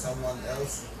married to someone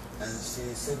else, and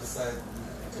she suicide.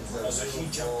 So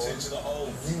she jumped into the hole.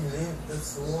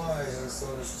 That's why her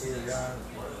soul is still young,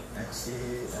 and she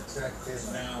attracted.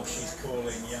 Now she's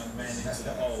calling young men into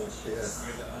the hole. Yes.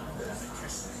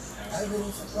 Interesting. I believe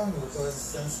it's wrong because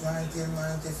since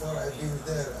 1994 I've been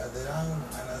there as a young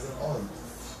and as an old,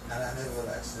 and I never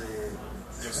actually.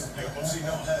 You're obviously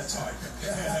not her type.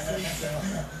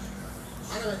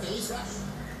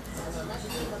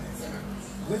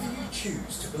 Whether you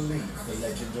choose to believe the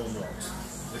legend or not,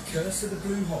 the curse of the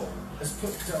blue hole has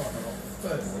put Darmad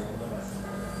firmly on the map.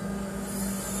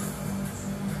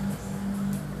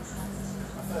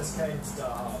 I first came to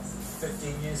Darmad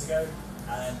 15 years ago,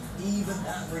 and even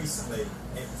that recently,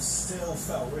 it still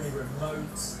felt really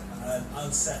remote and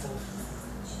unsettled.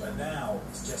 But now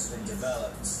it's just been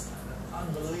developed at an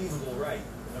unbelievable rate.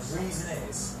 And the reason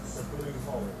is the blue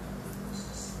hole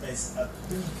is a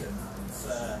beacon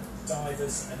for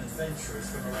divers and adventurers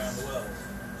from around the world.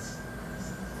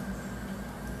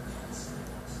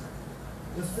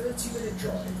 The 30-minute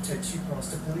drive takes you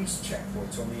past a police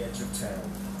checkpoint on the edge of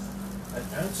town and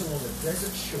out along a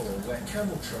desert shore where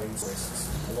camel trains rest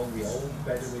along the old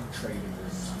Bedouin trading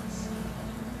route.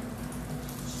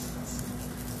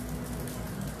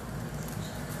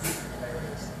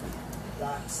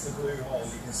 That's the blue hole.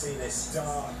 You can see this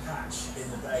dark patch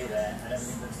in the bay there and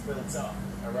everything that's built up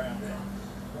around it.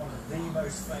 One of the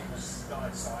most famous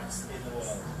dive sites in the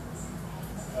world.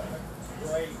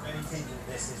 Great many people,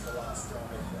 this is the last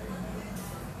dive they made.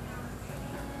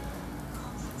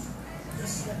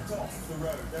 Just stepped off the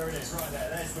road. There it is, right there.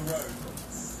 There's the road.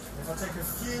 If I take a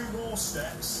few more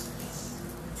steps,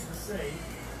 you can see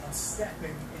I'm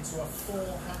stepping into a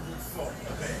 400-foot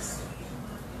abyss.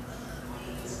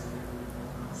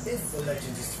 If the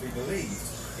legend is to be believed,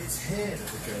 it's here that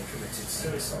the girl committed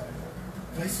suicide,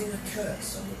 placing a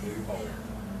curse on the blue hole.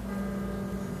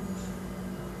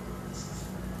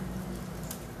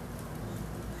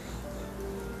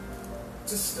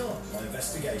 To start my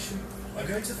investigation, I'm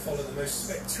going to follow the most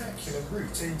spectacular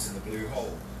route into the blue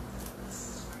hole.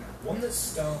 One that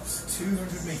starts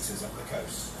 200 metres up the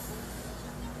coast.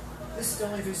 This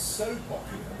dive is so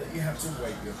popular that you have to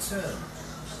wait your turn.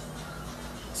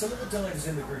 Some of the divers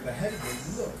in the group ahead of me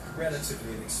look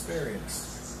relatively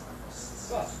inexperienced.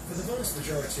 But for the vast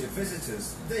majority of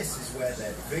visitors, this is where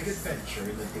their big adventure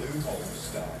in the blue hole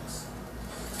starts.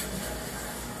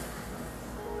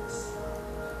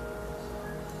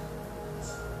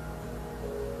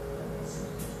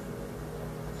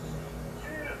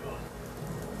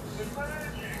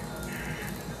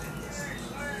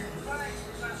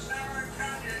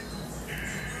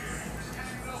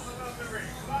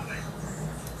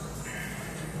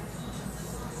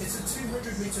 It's a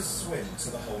 200-metre swim to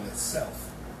the hole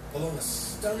itself, along a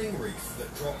stunning reef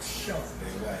that drops sharply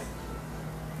away.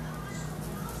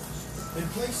 In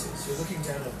places, you're looking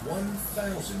down a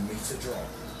 1,000-metre drop.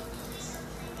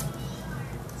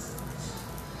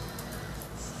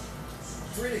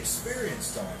 For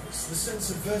inexperienced divers, the sense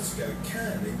of vertigo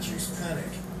can induce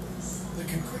panic that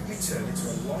can quickly turn into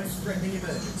a life-threatening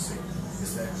emergency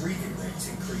as their breathing rate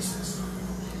increases.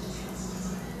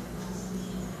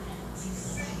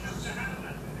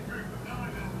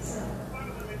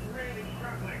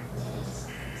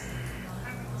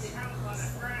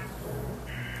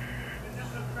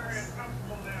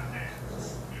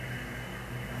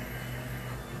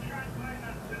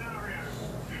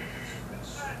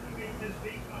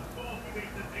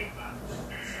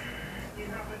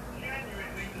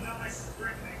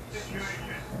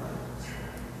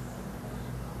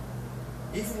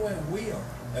 Even where we are,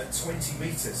 at 20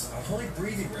 metres, a high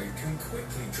breathing rate can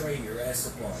quickly drain your air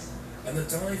supply, and the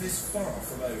dive is far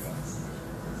from over.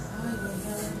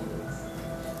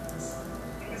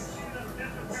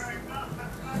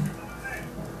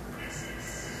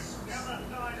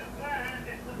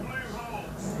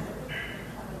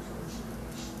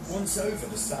 Once over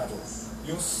the saddle,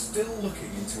 you're still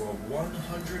looking into a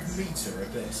 100-metre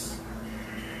abyss.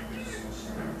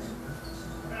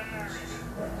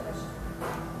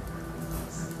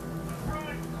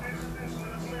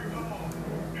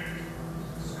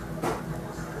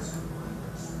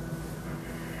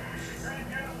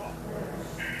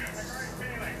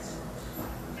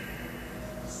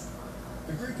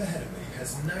 The group ahead of me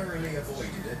has narrowly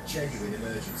avoided a genuine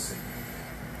emergency.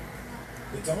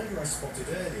 The diver I spotted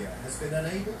earlier has been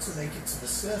unable to make it to the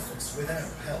surface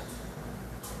without help.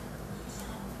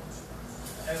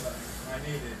 Ever, I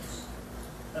needed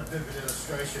a vivid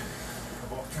illustration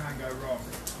of what can go wrong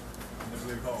in the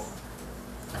blue hole.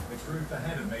 The group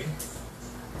ahead of me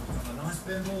on a nice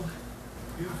bimble,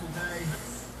 beautiful day,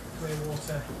 clear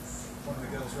water. One of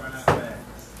the girls ran out there.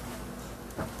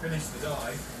 Finished the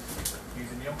dive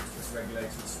using the octopus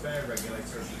regulator, the spare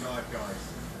regulator of the dive guide.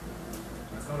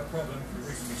 That's not a problem, you're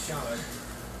reasonably shallow.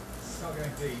 Start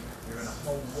going deep, you're in a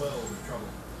whole world of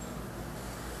trouble.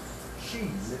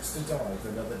 She lives to dive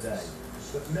another day,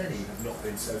 but many have not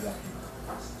been so lucky.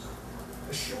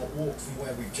 A short walk from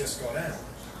where we've just got out,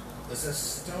 there's a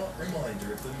stark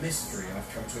reminder of the mystery I've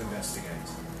come to investigate.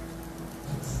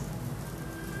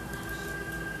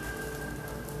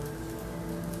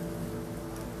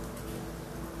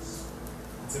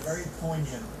 It's a very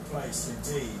poignant place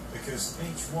indeed, because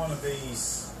each one of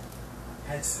these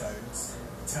headstones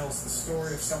tells the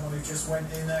story of someone who just went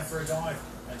in there for a dive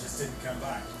and just didn't come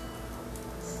back.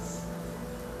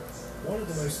 One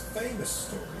of the most famous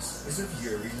stories is of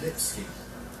Yuri Lipsky,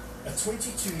 a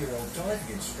 22-year-old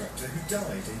diving instructor who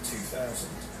died in 2000.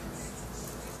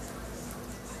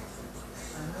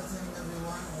 I met him maybe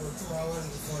 1 or 2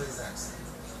 hours before his accident.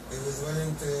 He was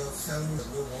willing to film the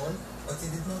blue hole, but he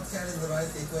did not carry the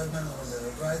right equipment or the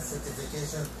right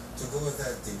certification to go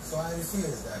that deep. So I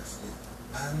refused actually.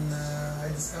 And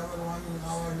I discovered 1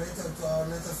 hour later, 2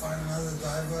 hours later, find another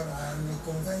diver and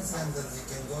convince him that we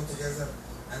can go together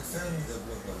and film the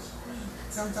blue hole.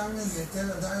 Sometimes you tell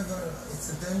a diver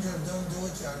it's a danger, don't do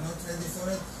it, you are not ready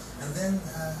for it, and then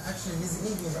actually his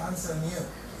ego is answering you.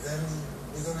 Then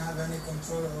you don't have any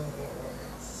control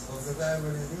of the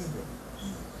diver's ego.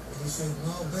 He should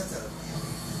know better.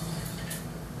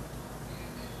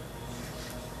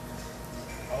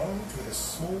 Armed with a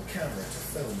small camera to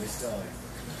film his dive,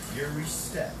 Yuri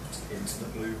stepped into the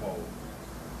blue hole.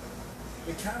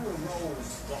 The camera rolled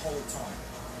the whole time.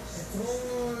 It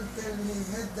rolled till he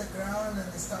hit the ground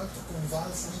and he started to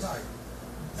convulse and die.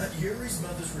 At Yuri's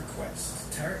mother's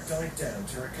request, Tarek dived down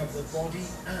to recover the body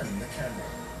and the camera,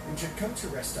 which had come to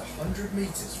rest 100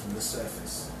 meters from the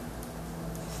surface.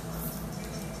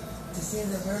 To see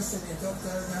the person he took to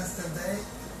him yesterday,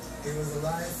 he was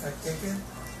alive, had kicking,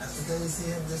 and today you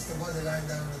see him just a body lying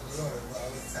down on the floor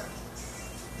outside.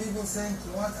 People think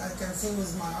what I can see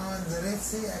with my eye in the Red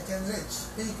Sea, I can reach.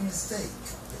 Big mistake,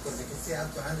 because you can see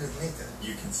up to 100 meters.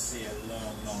 You can see a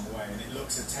long, long way, and it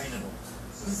looks attainable.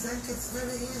 You think it's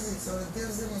very easy, so it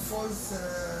gives him a false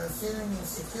feeling of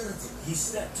security. He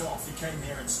stepped off, he came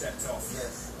here and stepped off.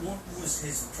 Yes. What was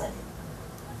his problem?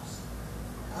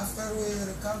 After we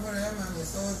recovered him and we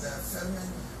saw the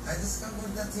filming, I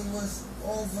discovered that he was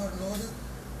overloaded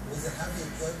with the heavy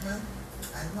equipment,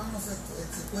 and one of it,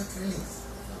 it's a quick release.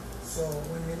 So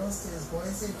when he lost his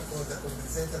buoyancy, because the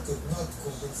compensator could not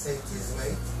compensate his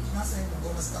weight, nothing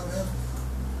gonna stop him.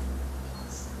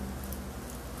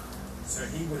 So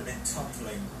he would have been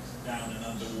tumbling down an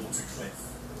underwater cliff.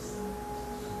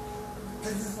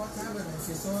 This is what happened. If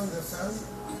you saw the film,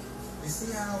 You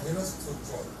see how he lost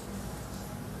control.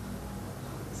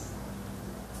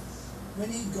 When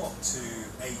he got to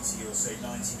 80 or say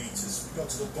 90 metres, we got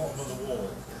to the bottom of the wall.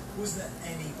 Was there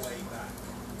any way back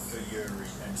for Yuri?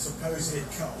 And suppose he'd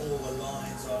cut all the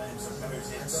lines on him, suppose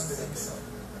he'd I don't think so.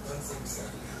 I don't think so.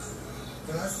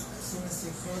 Plus, as soon as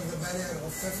you cross the barrier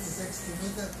of 50-60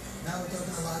 meters, now we're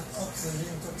talking about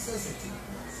oxygen toxicity.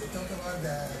 We talk about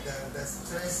the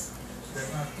stress, the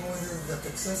narcosis, the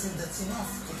toxicity that's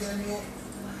enough to kill you.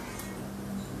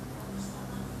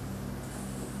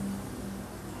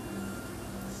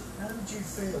 How did you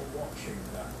feel watching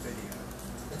that video?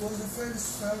 It was the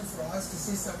first time for us to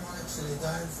see someone actually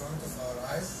die in front of our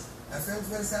eyes. I felt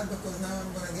very sad because now I'm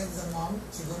going to give the mom,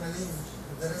 she's going to live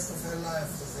the rest of her life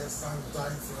because her son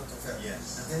died in front of her.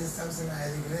 Yes. And this is something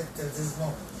I regret till this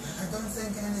moment. I don't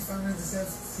think any family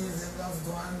deserves to see their loved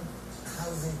one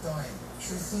how they dying.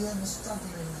 To see them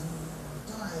struggling and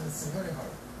dying, it's very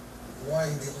hard. Why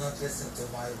did not listen to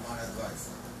my advice?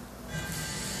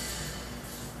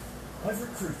 I've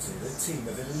recruited a team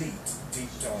of elite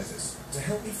deep divers to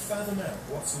help me fathom out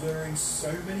what's luring so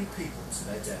many people to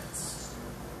their deaths.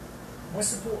 My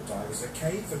support divers are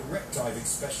cave and wreck diving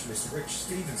specialist Rich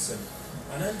Stevenson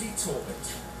and Andy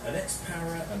Torbett, an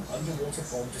ex-para and underwater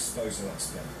bomb disposal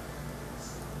expert.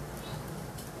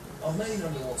 Our main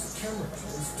underwater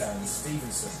cameraman is Dan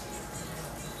Stevenson,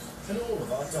 and all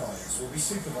of our dives will be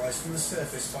supervised from the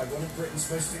surface by one of Britain's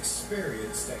most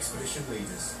experienced expedition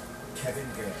leaders, Kevin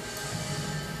Gill.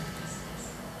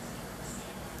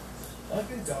 I've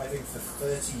been diving for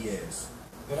 30 years,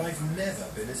 but I've never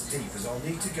been as deep as I'll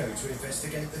need to go to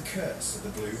investigate the curse of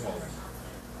the Blue Hole.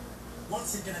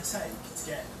 What's it going to take to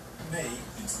get me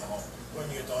into the hole?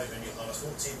 When you're diving, you'll have a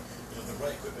small team, you'll have the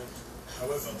right equipment.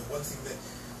 However, the one thing that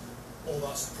all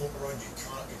that support around you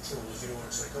can't control is your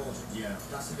own psychology. Yeah,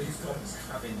 that's the biggest problem, is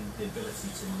having the ability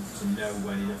to know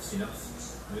when enough's enough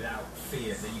without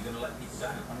fear that you're going to let people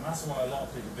down. And that's why a lot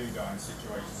of people do die in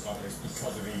situations like this,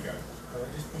 because of ego. But they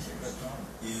just push it their time.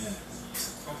 Yeah.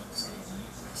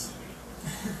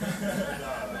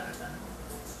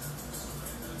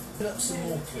 Put up some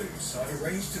more clues, so I've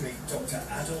arranged to meet Dr.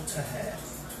 Adol Taher.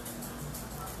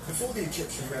 Before the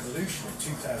Egyptian Revolution in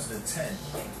 2010,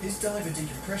 his diver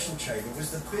decompression chamber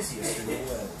was the busiest in the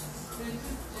world.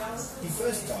 He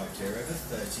first dived here over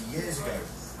 30 years ago,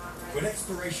 when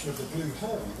exploration of the Blue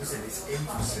Hole was in its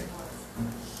infancy.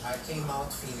 I came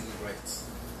out feeling great,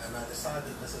 and I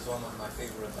decided this is one of my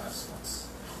favorite dive spots.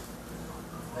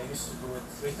 I used to do it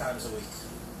 3 times a week.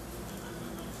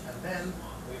 And then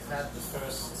we've had the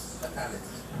first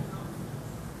fatality.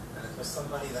 And it was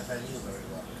somebody that I knew very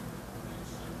well.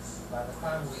 By the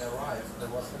time we arrived, there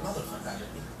was another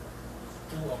fatality.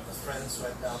 2 of the friends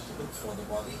went down to look for the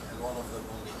body, and one of them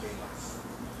only came up.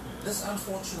 This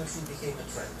unfortunately became a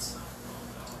trend.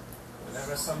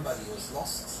 Whenever somebody was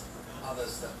lost,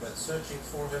 others that went searching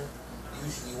for him,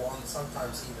 usually 1,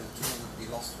 sometimes even 2, would be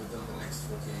lost within the next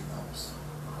 48 hours.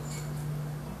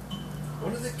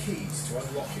 One of the keys to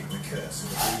unlocking the curse of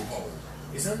the Blue Hole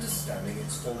is understanding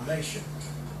its formation.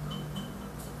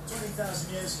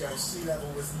 20,000 years ago, sea level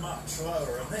was much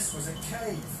lower, and this was a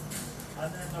cave.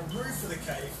 And then the roof of the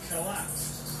cave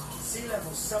collapsed. Sea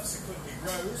level subsequently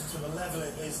rose to the level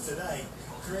it is today,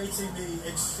 creating the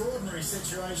extraordinary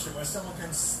situation where someone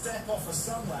can step off a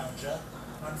sun lounger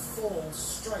and fall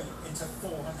straight into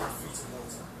 400 feet of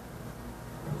water.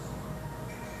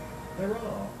 There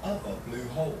are other blue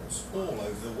holes all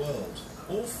over the world,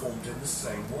 all formed in the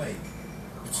same way.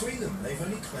 Between them, they've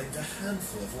only claimed a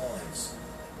handful of lives.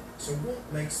 So what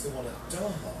makes the one at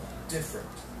Daha different?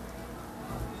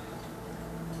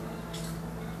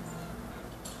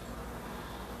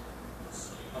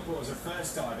 I thought as a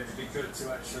first dive it'd be good to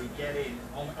actually get in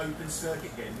on open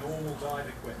circuit, get normal dive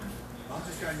equipment. I'm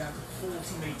just going down to 40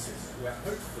 metres where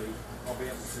hopefully I'll be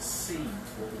able to see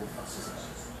what all the fuss is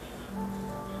about.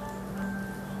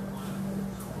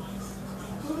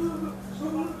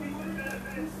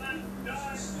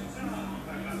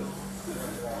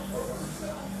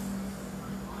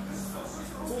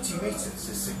 40 metres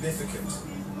is significant.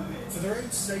 For their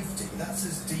own safety, that's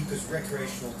as deep as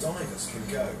recreational divers can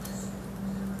go.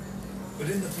 But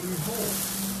in the Blue Hole,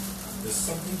 there's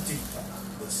something deeper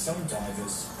that some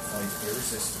divers find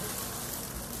irresistible.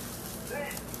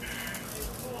 Then, in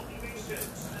 40 metres,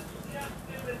 just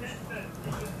in the distance,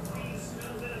 you can see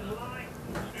Northern Light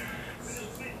with a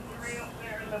mystery up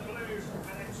there in the blue,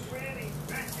 and it really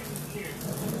beckons you.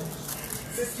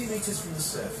 50 metres from the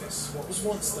surface, what was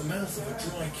once the mouth of a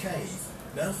dry cave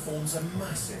now forms a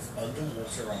massive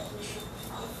underwater arch.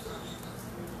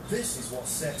 This is what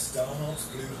sets Dahab's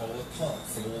Blue Hole apart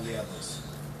from all the others.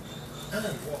 and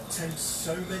what tempts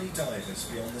so many divers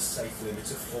beyond the safe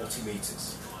limit of 40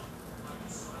 metres.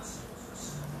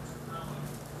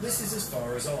 This is as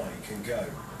far as I can go,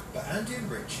 but Andy and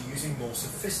Rich are using more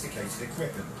sophisticated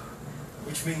equipment,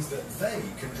 which means that they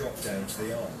can drop down to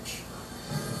the arch.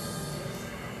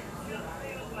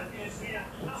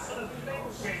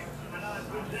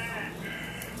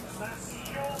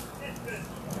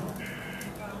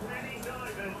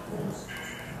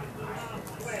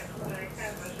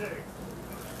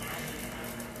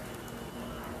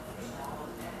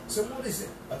 So what is it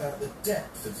about the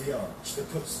depth of the arch that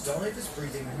puts divers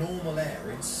breathing normal air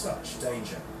in such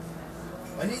danger?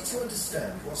 I need to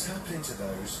understand what's happening to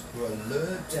those who are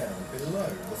lured down below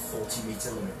the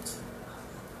 40-metre limit.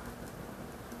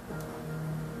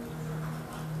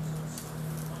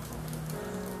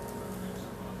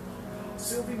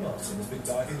 Sylvie Martin has been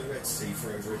diving the Red Sea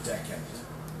for over a decade.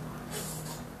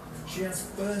 She has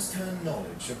first-hand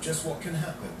knowledge of just what can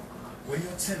happen when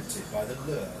you're tempted by the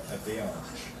lure of the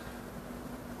arch.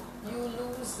 You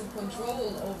lose the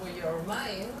control over your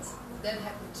mind. That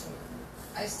happened to me.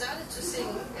 I started to sing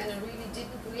and I really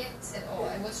didn't react at all.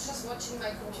 I was just watching my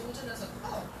computer and I thought,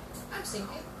 oh, I'm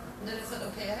singing. And then I thought,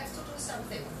 okay, I have to do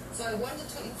something. So I wanted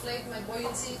to inflate my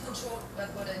buoyancy control,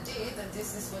 but what I did, and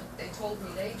this is what they told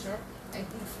me later, I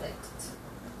deflated.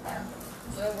 Yeah.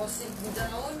 So I was sinking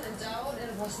down, and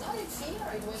it was not in fear,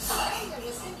 it was okay, I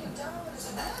was sinking down, I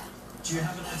said, ah. Do you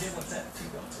have an idea what depth you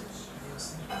got to?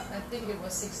 I think it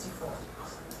was 64.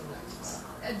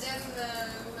 And then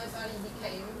my body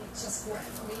just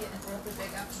grabbed me and brought me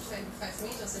back up to 25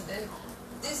 meters. And then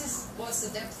was the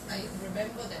depth. I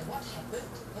remember that what happened.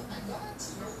 Oh my God.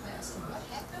 I asked him, what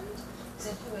happened? He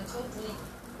said, you were totally...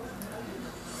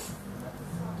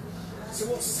 So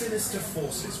what sinister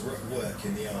forces were at work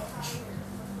in the arch?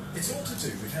 It's all to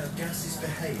do with how gases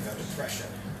behave under pressure.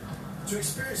 To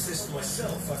experience this for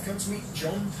myself, I've come to meet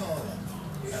John Parler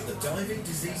at the Diving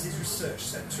Diseases Research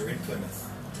Centre in Plymouth.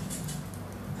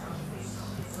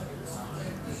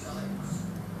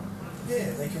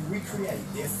 Here they can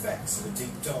recreate the effects of a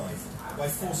deep dive by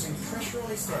forcing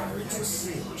pressurised air into a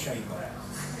sealed chamber.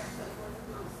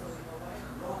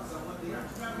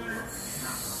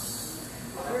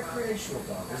 Recreational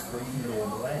divers breathe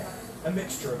normal air, a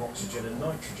mixture of oxygen and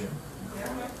nitrogen.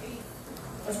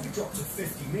 As we drop to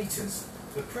 50 metres,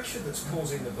 the pressure that's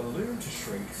causing the balloon to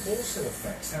shrink also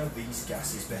affects how these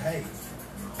gases behave.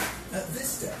 At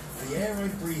this depth, the air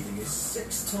I'm breathing is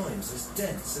 6 times as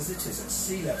dense as it is at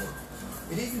sea level.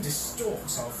 It even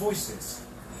distorts our voices.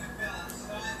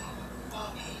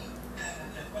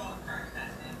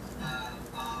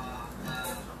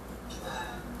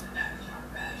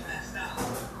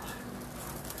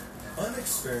 I'm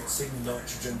experiencing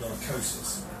nitrogen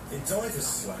narcosis. In divers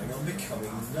slang, I'm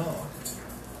becoming narked.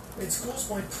 It's caused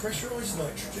by pressurised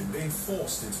nitrogen being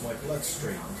forced into my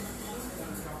bloodstream.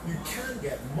 You can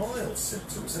get mild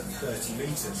symptoms at 30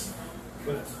 metres,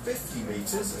 but at 50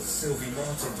 metres, as Sylvie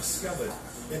Martin discovered,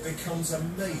 it becomes a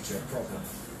major problem.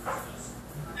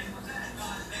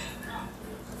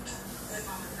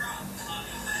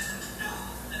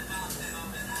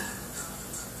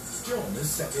 John has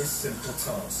set me a simple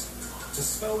task, to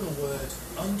spell the word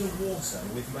underwater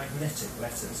with magnetic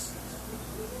letters.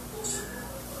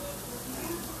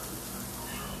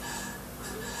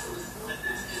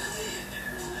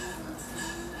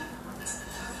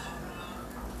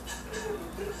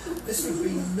 This would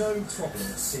be no problem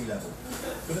at sea level,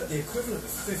 but at the equivalent of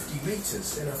 50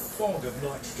 metres in a fog of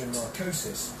nitrogen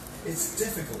narcosis, it's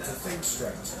difficult to think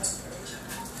straight.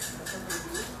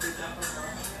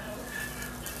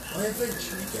 I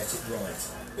eventually get it right,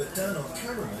 but Dan, our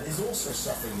cameraman, is also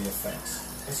suffering the effects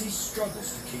as he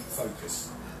struggles to keep focus.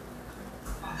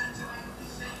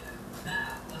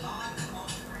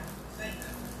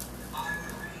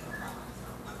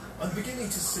 I'm beginning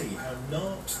to see how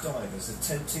narked divers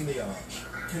attempting the arch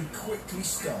can quickly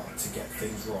start to get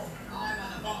things wrong.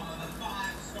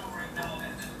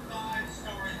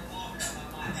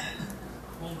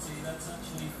 Monty, that's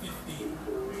actually 50.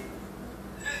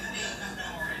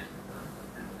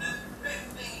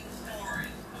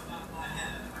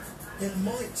 It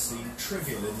might seem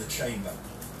trivial in the chamber,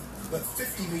 but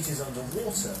 50 metres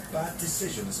underwater, bad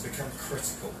decisions become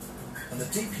critical. And the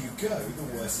deeper you go,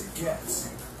 the worse it gets.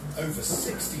 Over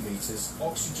 60 metres,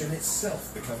 oxygen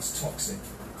itself becomes toxic.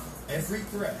 Every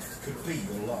breath could be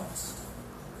your last.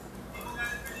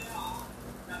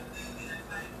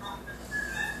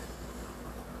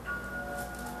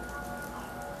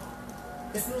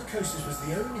 If narcosis was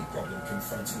the only problem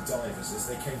confronting divers as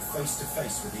they came face to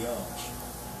face with the arch,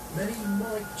 many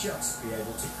might just be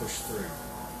able to push through.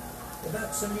 But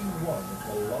that's only one of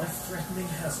the life-threatening frightening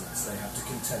hazards they have to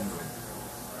contend with.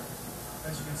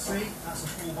 As you can see, that's a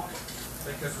full body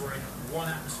because we're in 1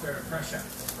 atmosphere of pressure.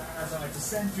 As I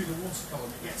descend through the water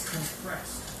column, it gets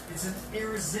compressed. It's an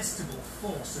irresistible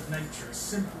force of nature, it's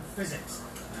simple physics,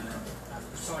 and that's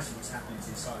precisely what's happening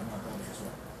inside of my body as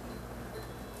well.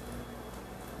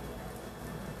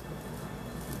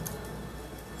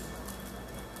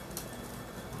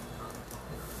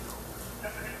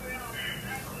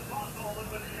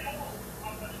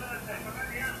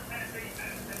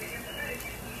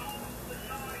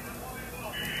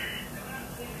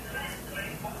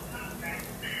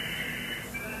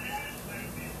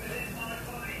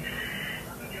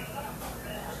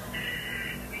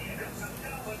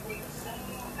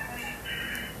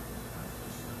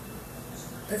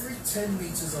 Every 10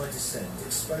 metres I descend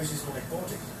exposes my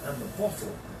body and the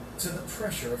bottle to the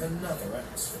pressure of another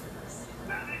atmosphere.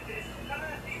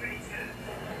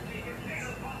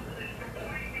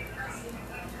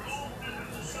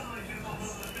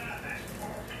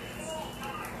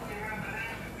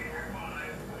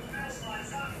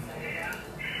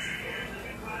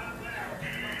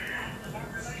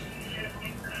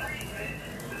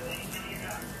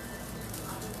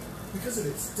 Because of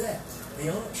its depth, the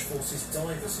arch forces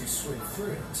divers who swim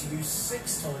through it to use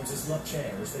 6 times as much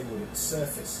air as they would at the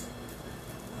surface.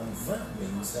 And that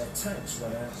means their tanks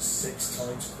run out 6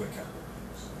 times quicker.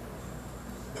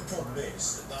 The problem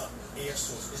is that air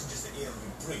source isn't just the air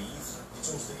you breathe,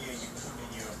 it's also the air you put in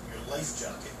your life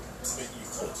jacket to make you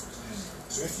float.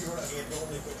 So if you run out of air, not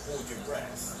only got to hold your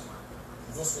breath,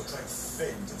 you've also got to try and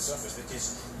fin to the surface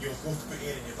because you'll go to put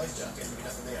air in your life jacket and there'll be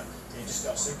nothing there, and you just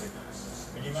start sinking.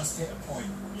 And you must hit a point,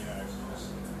 you know,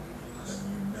 that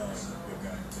you know you're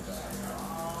going to die.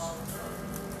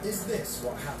 Is this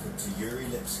what happened to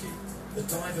Yuri Lipsky, the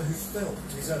diver who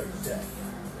filmed his own death?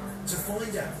 To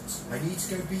find out, I need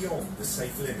to go beyond the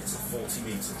safe limit of 40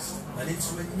 metres and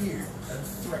into a new and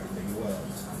threatening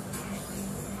world.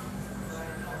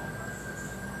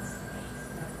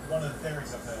 One of the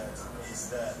theories I've heard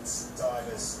is that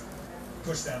divers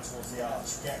push down towards the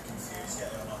arch, get confused,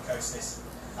 get on narcosis,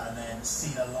 and then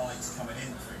see the light coming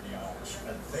in through the arch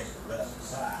and think that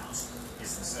that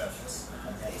is the surface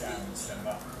and head down instead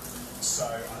of up. So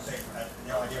I think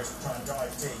the idea is to try and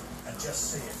dive deep and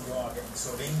just see if you are getting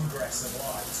sort of ingress of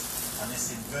light and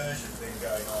this inversion thing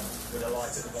going on with a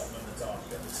light at the bottom and the dark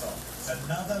at the top. It's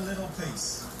another little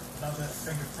piece, another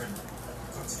fingerprint that we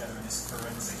put together in this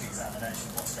forensic examination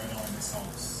of what's going on in this hole.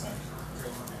 So,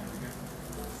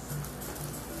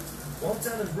 While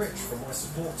Dan and Rich from my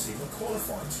support team are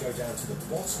qualified to go down to the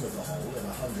bottom of the hole in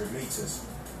 100 metres,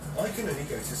 I can only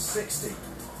go to 60.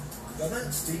 But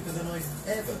that's deeper than I've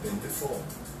ever been before.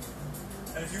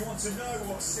 And if you want to know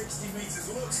what 60 metres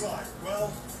looks like,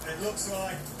 well, it looks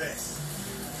like this.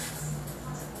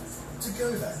 To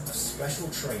go there, a special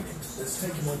training that's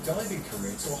taken my diving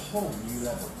career to a whole new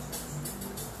level.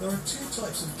 There are 2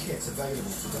 types of kit available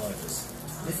to divers.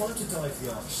 And if I'm to dive the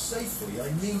arch safely,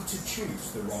 I need to choose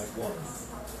the right one.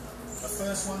 The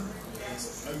first one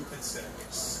is open circuit,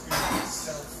 scuba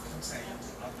self-contained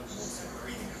underwater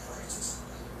breathing apparatus.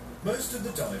 Most of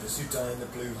the divers who die in the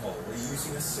blue hole are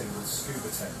using a single scuba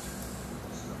tank.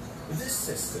 With this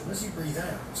system, as you breathe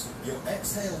out, your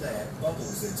exhaled air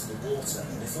bubbles into the water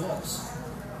and is lost.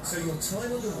 So your time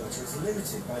underwater is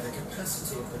limited by the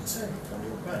capacity of the tank on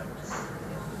your back.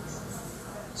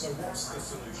 So what's the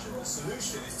solution? The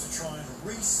solution is to try and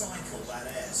recycle that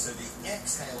air. So the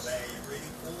exhaled air you're breathing,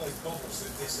 all those bubbles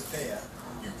that disappear,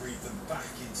 you breathe them back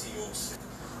into your system.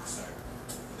 So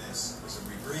this is a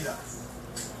rebreather.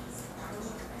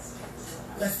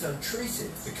 Left untreated,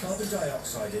 the carbon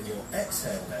dioxide in your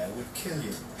exhaled air would kill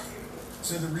you.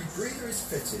 So the rebreather is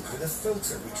fitted with a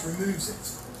filter which removes it,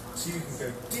 so you can go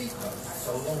deeper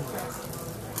for longer.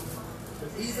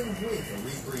 But even with a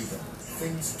rebreather,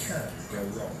 things can go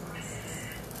wrong.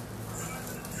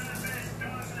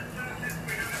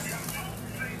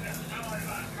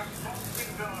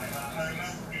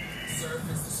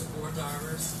 Surface to support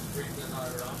divers, bring the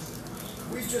diver up.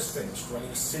 We've just finished running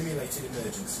a simulated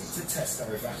emergency to test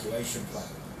our evacuation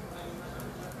plan.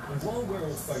 And while we're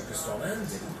all focused on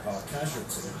Andy, our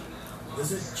casualty,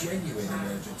 there's a genuine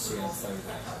emergency unfolding.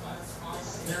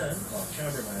 Dan, our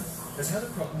cameraman, has had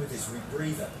a problem with his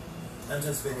rebreather and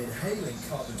has been inhaling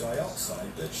carbon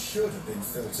dioxide that should have been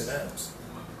filtered out.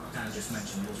 Dan just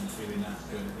mentioned he wasn't feeling that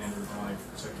good at the end of the dive,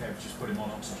 so Kev just put him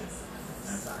on oxygen.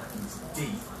 And if that happens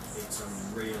deep, it's a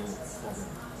real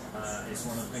problem. It's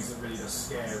one of the things that really does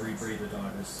scare rebreather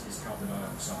divers is carbon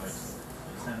dioxide.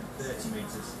 It's down at 30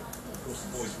 metres. Of course,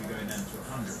 the boys will be going down to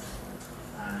 100.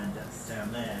 And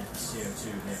down there, as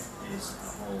CO2 hit is a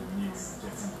whole new,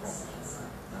 different problem.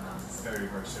 Very,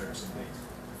 very serious indeed.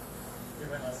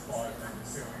 Give it another 5 minutes,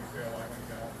 see what you feel like when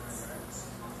you go off.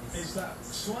 It's that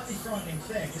slightly frightening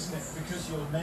thing, isn't it? Because you're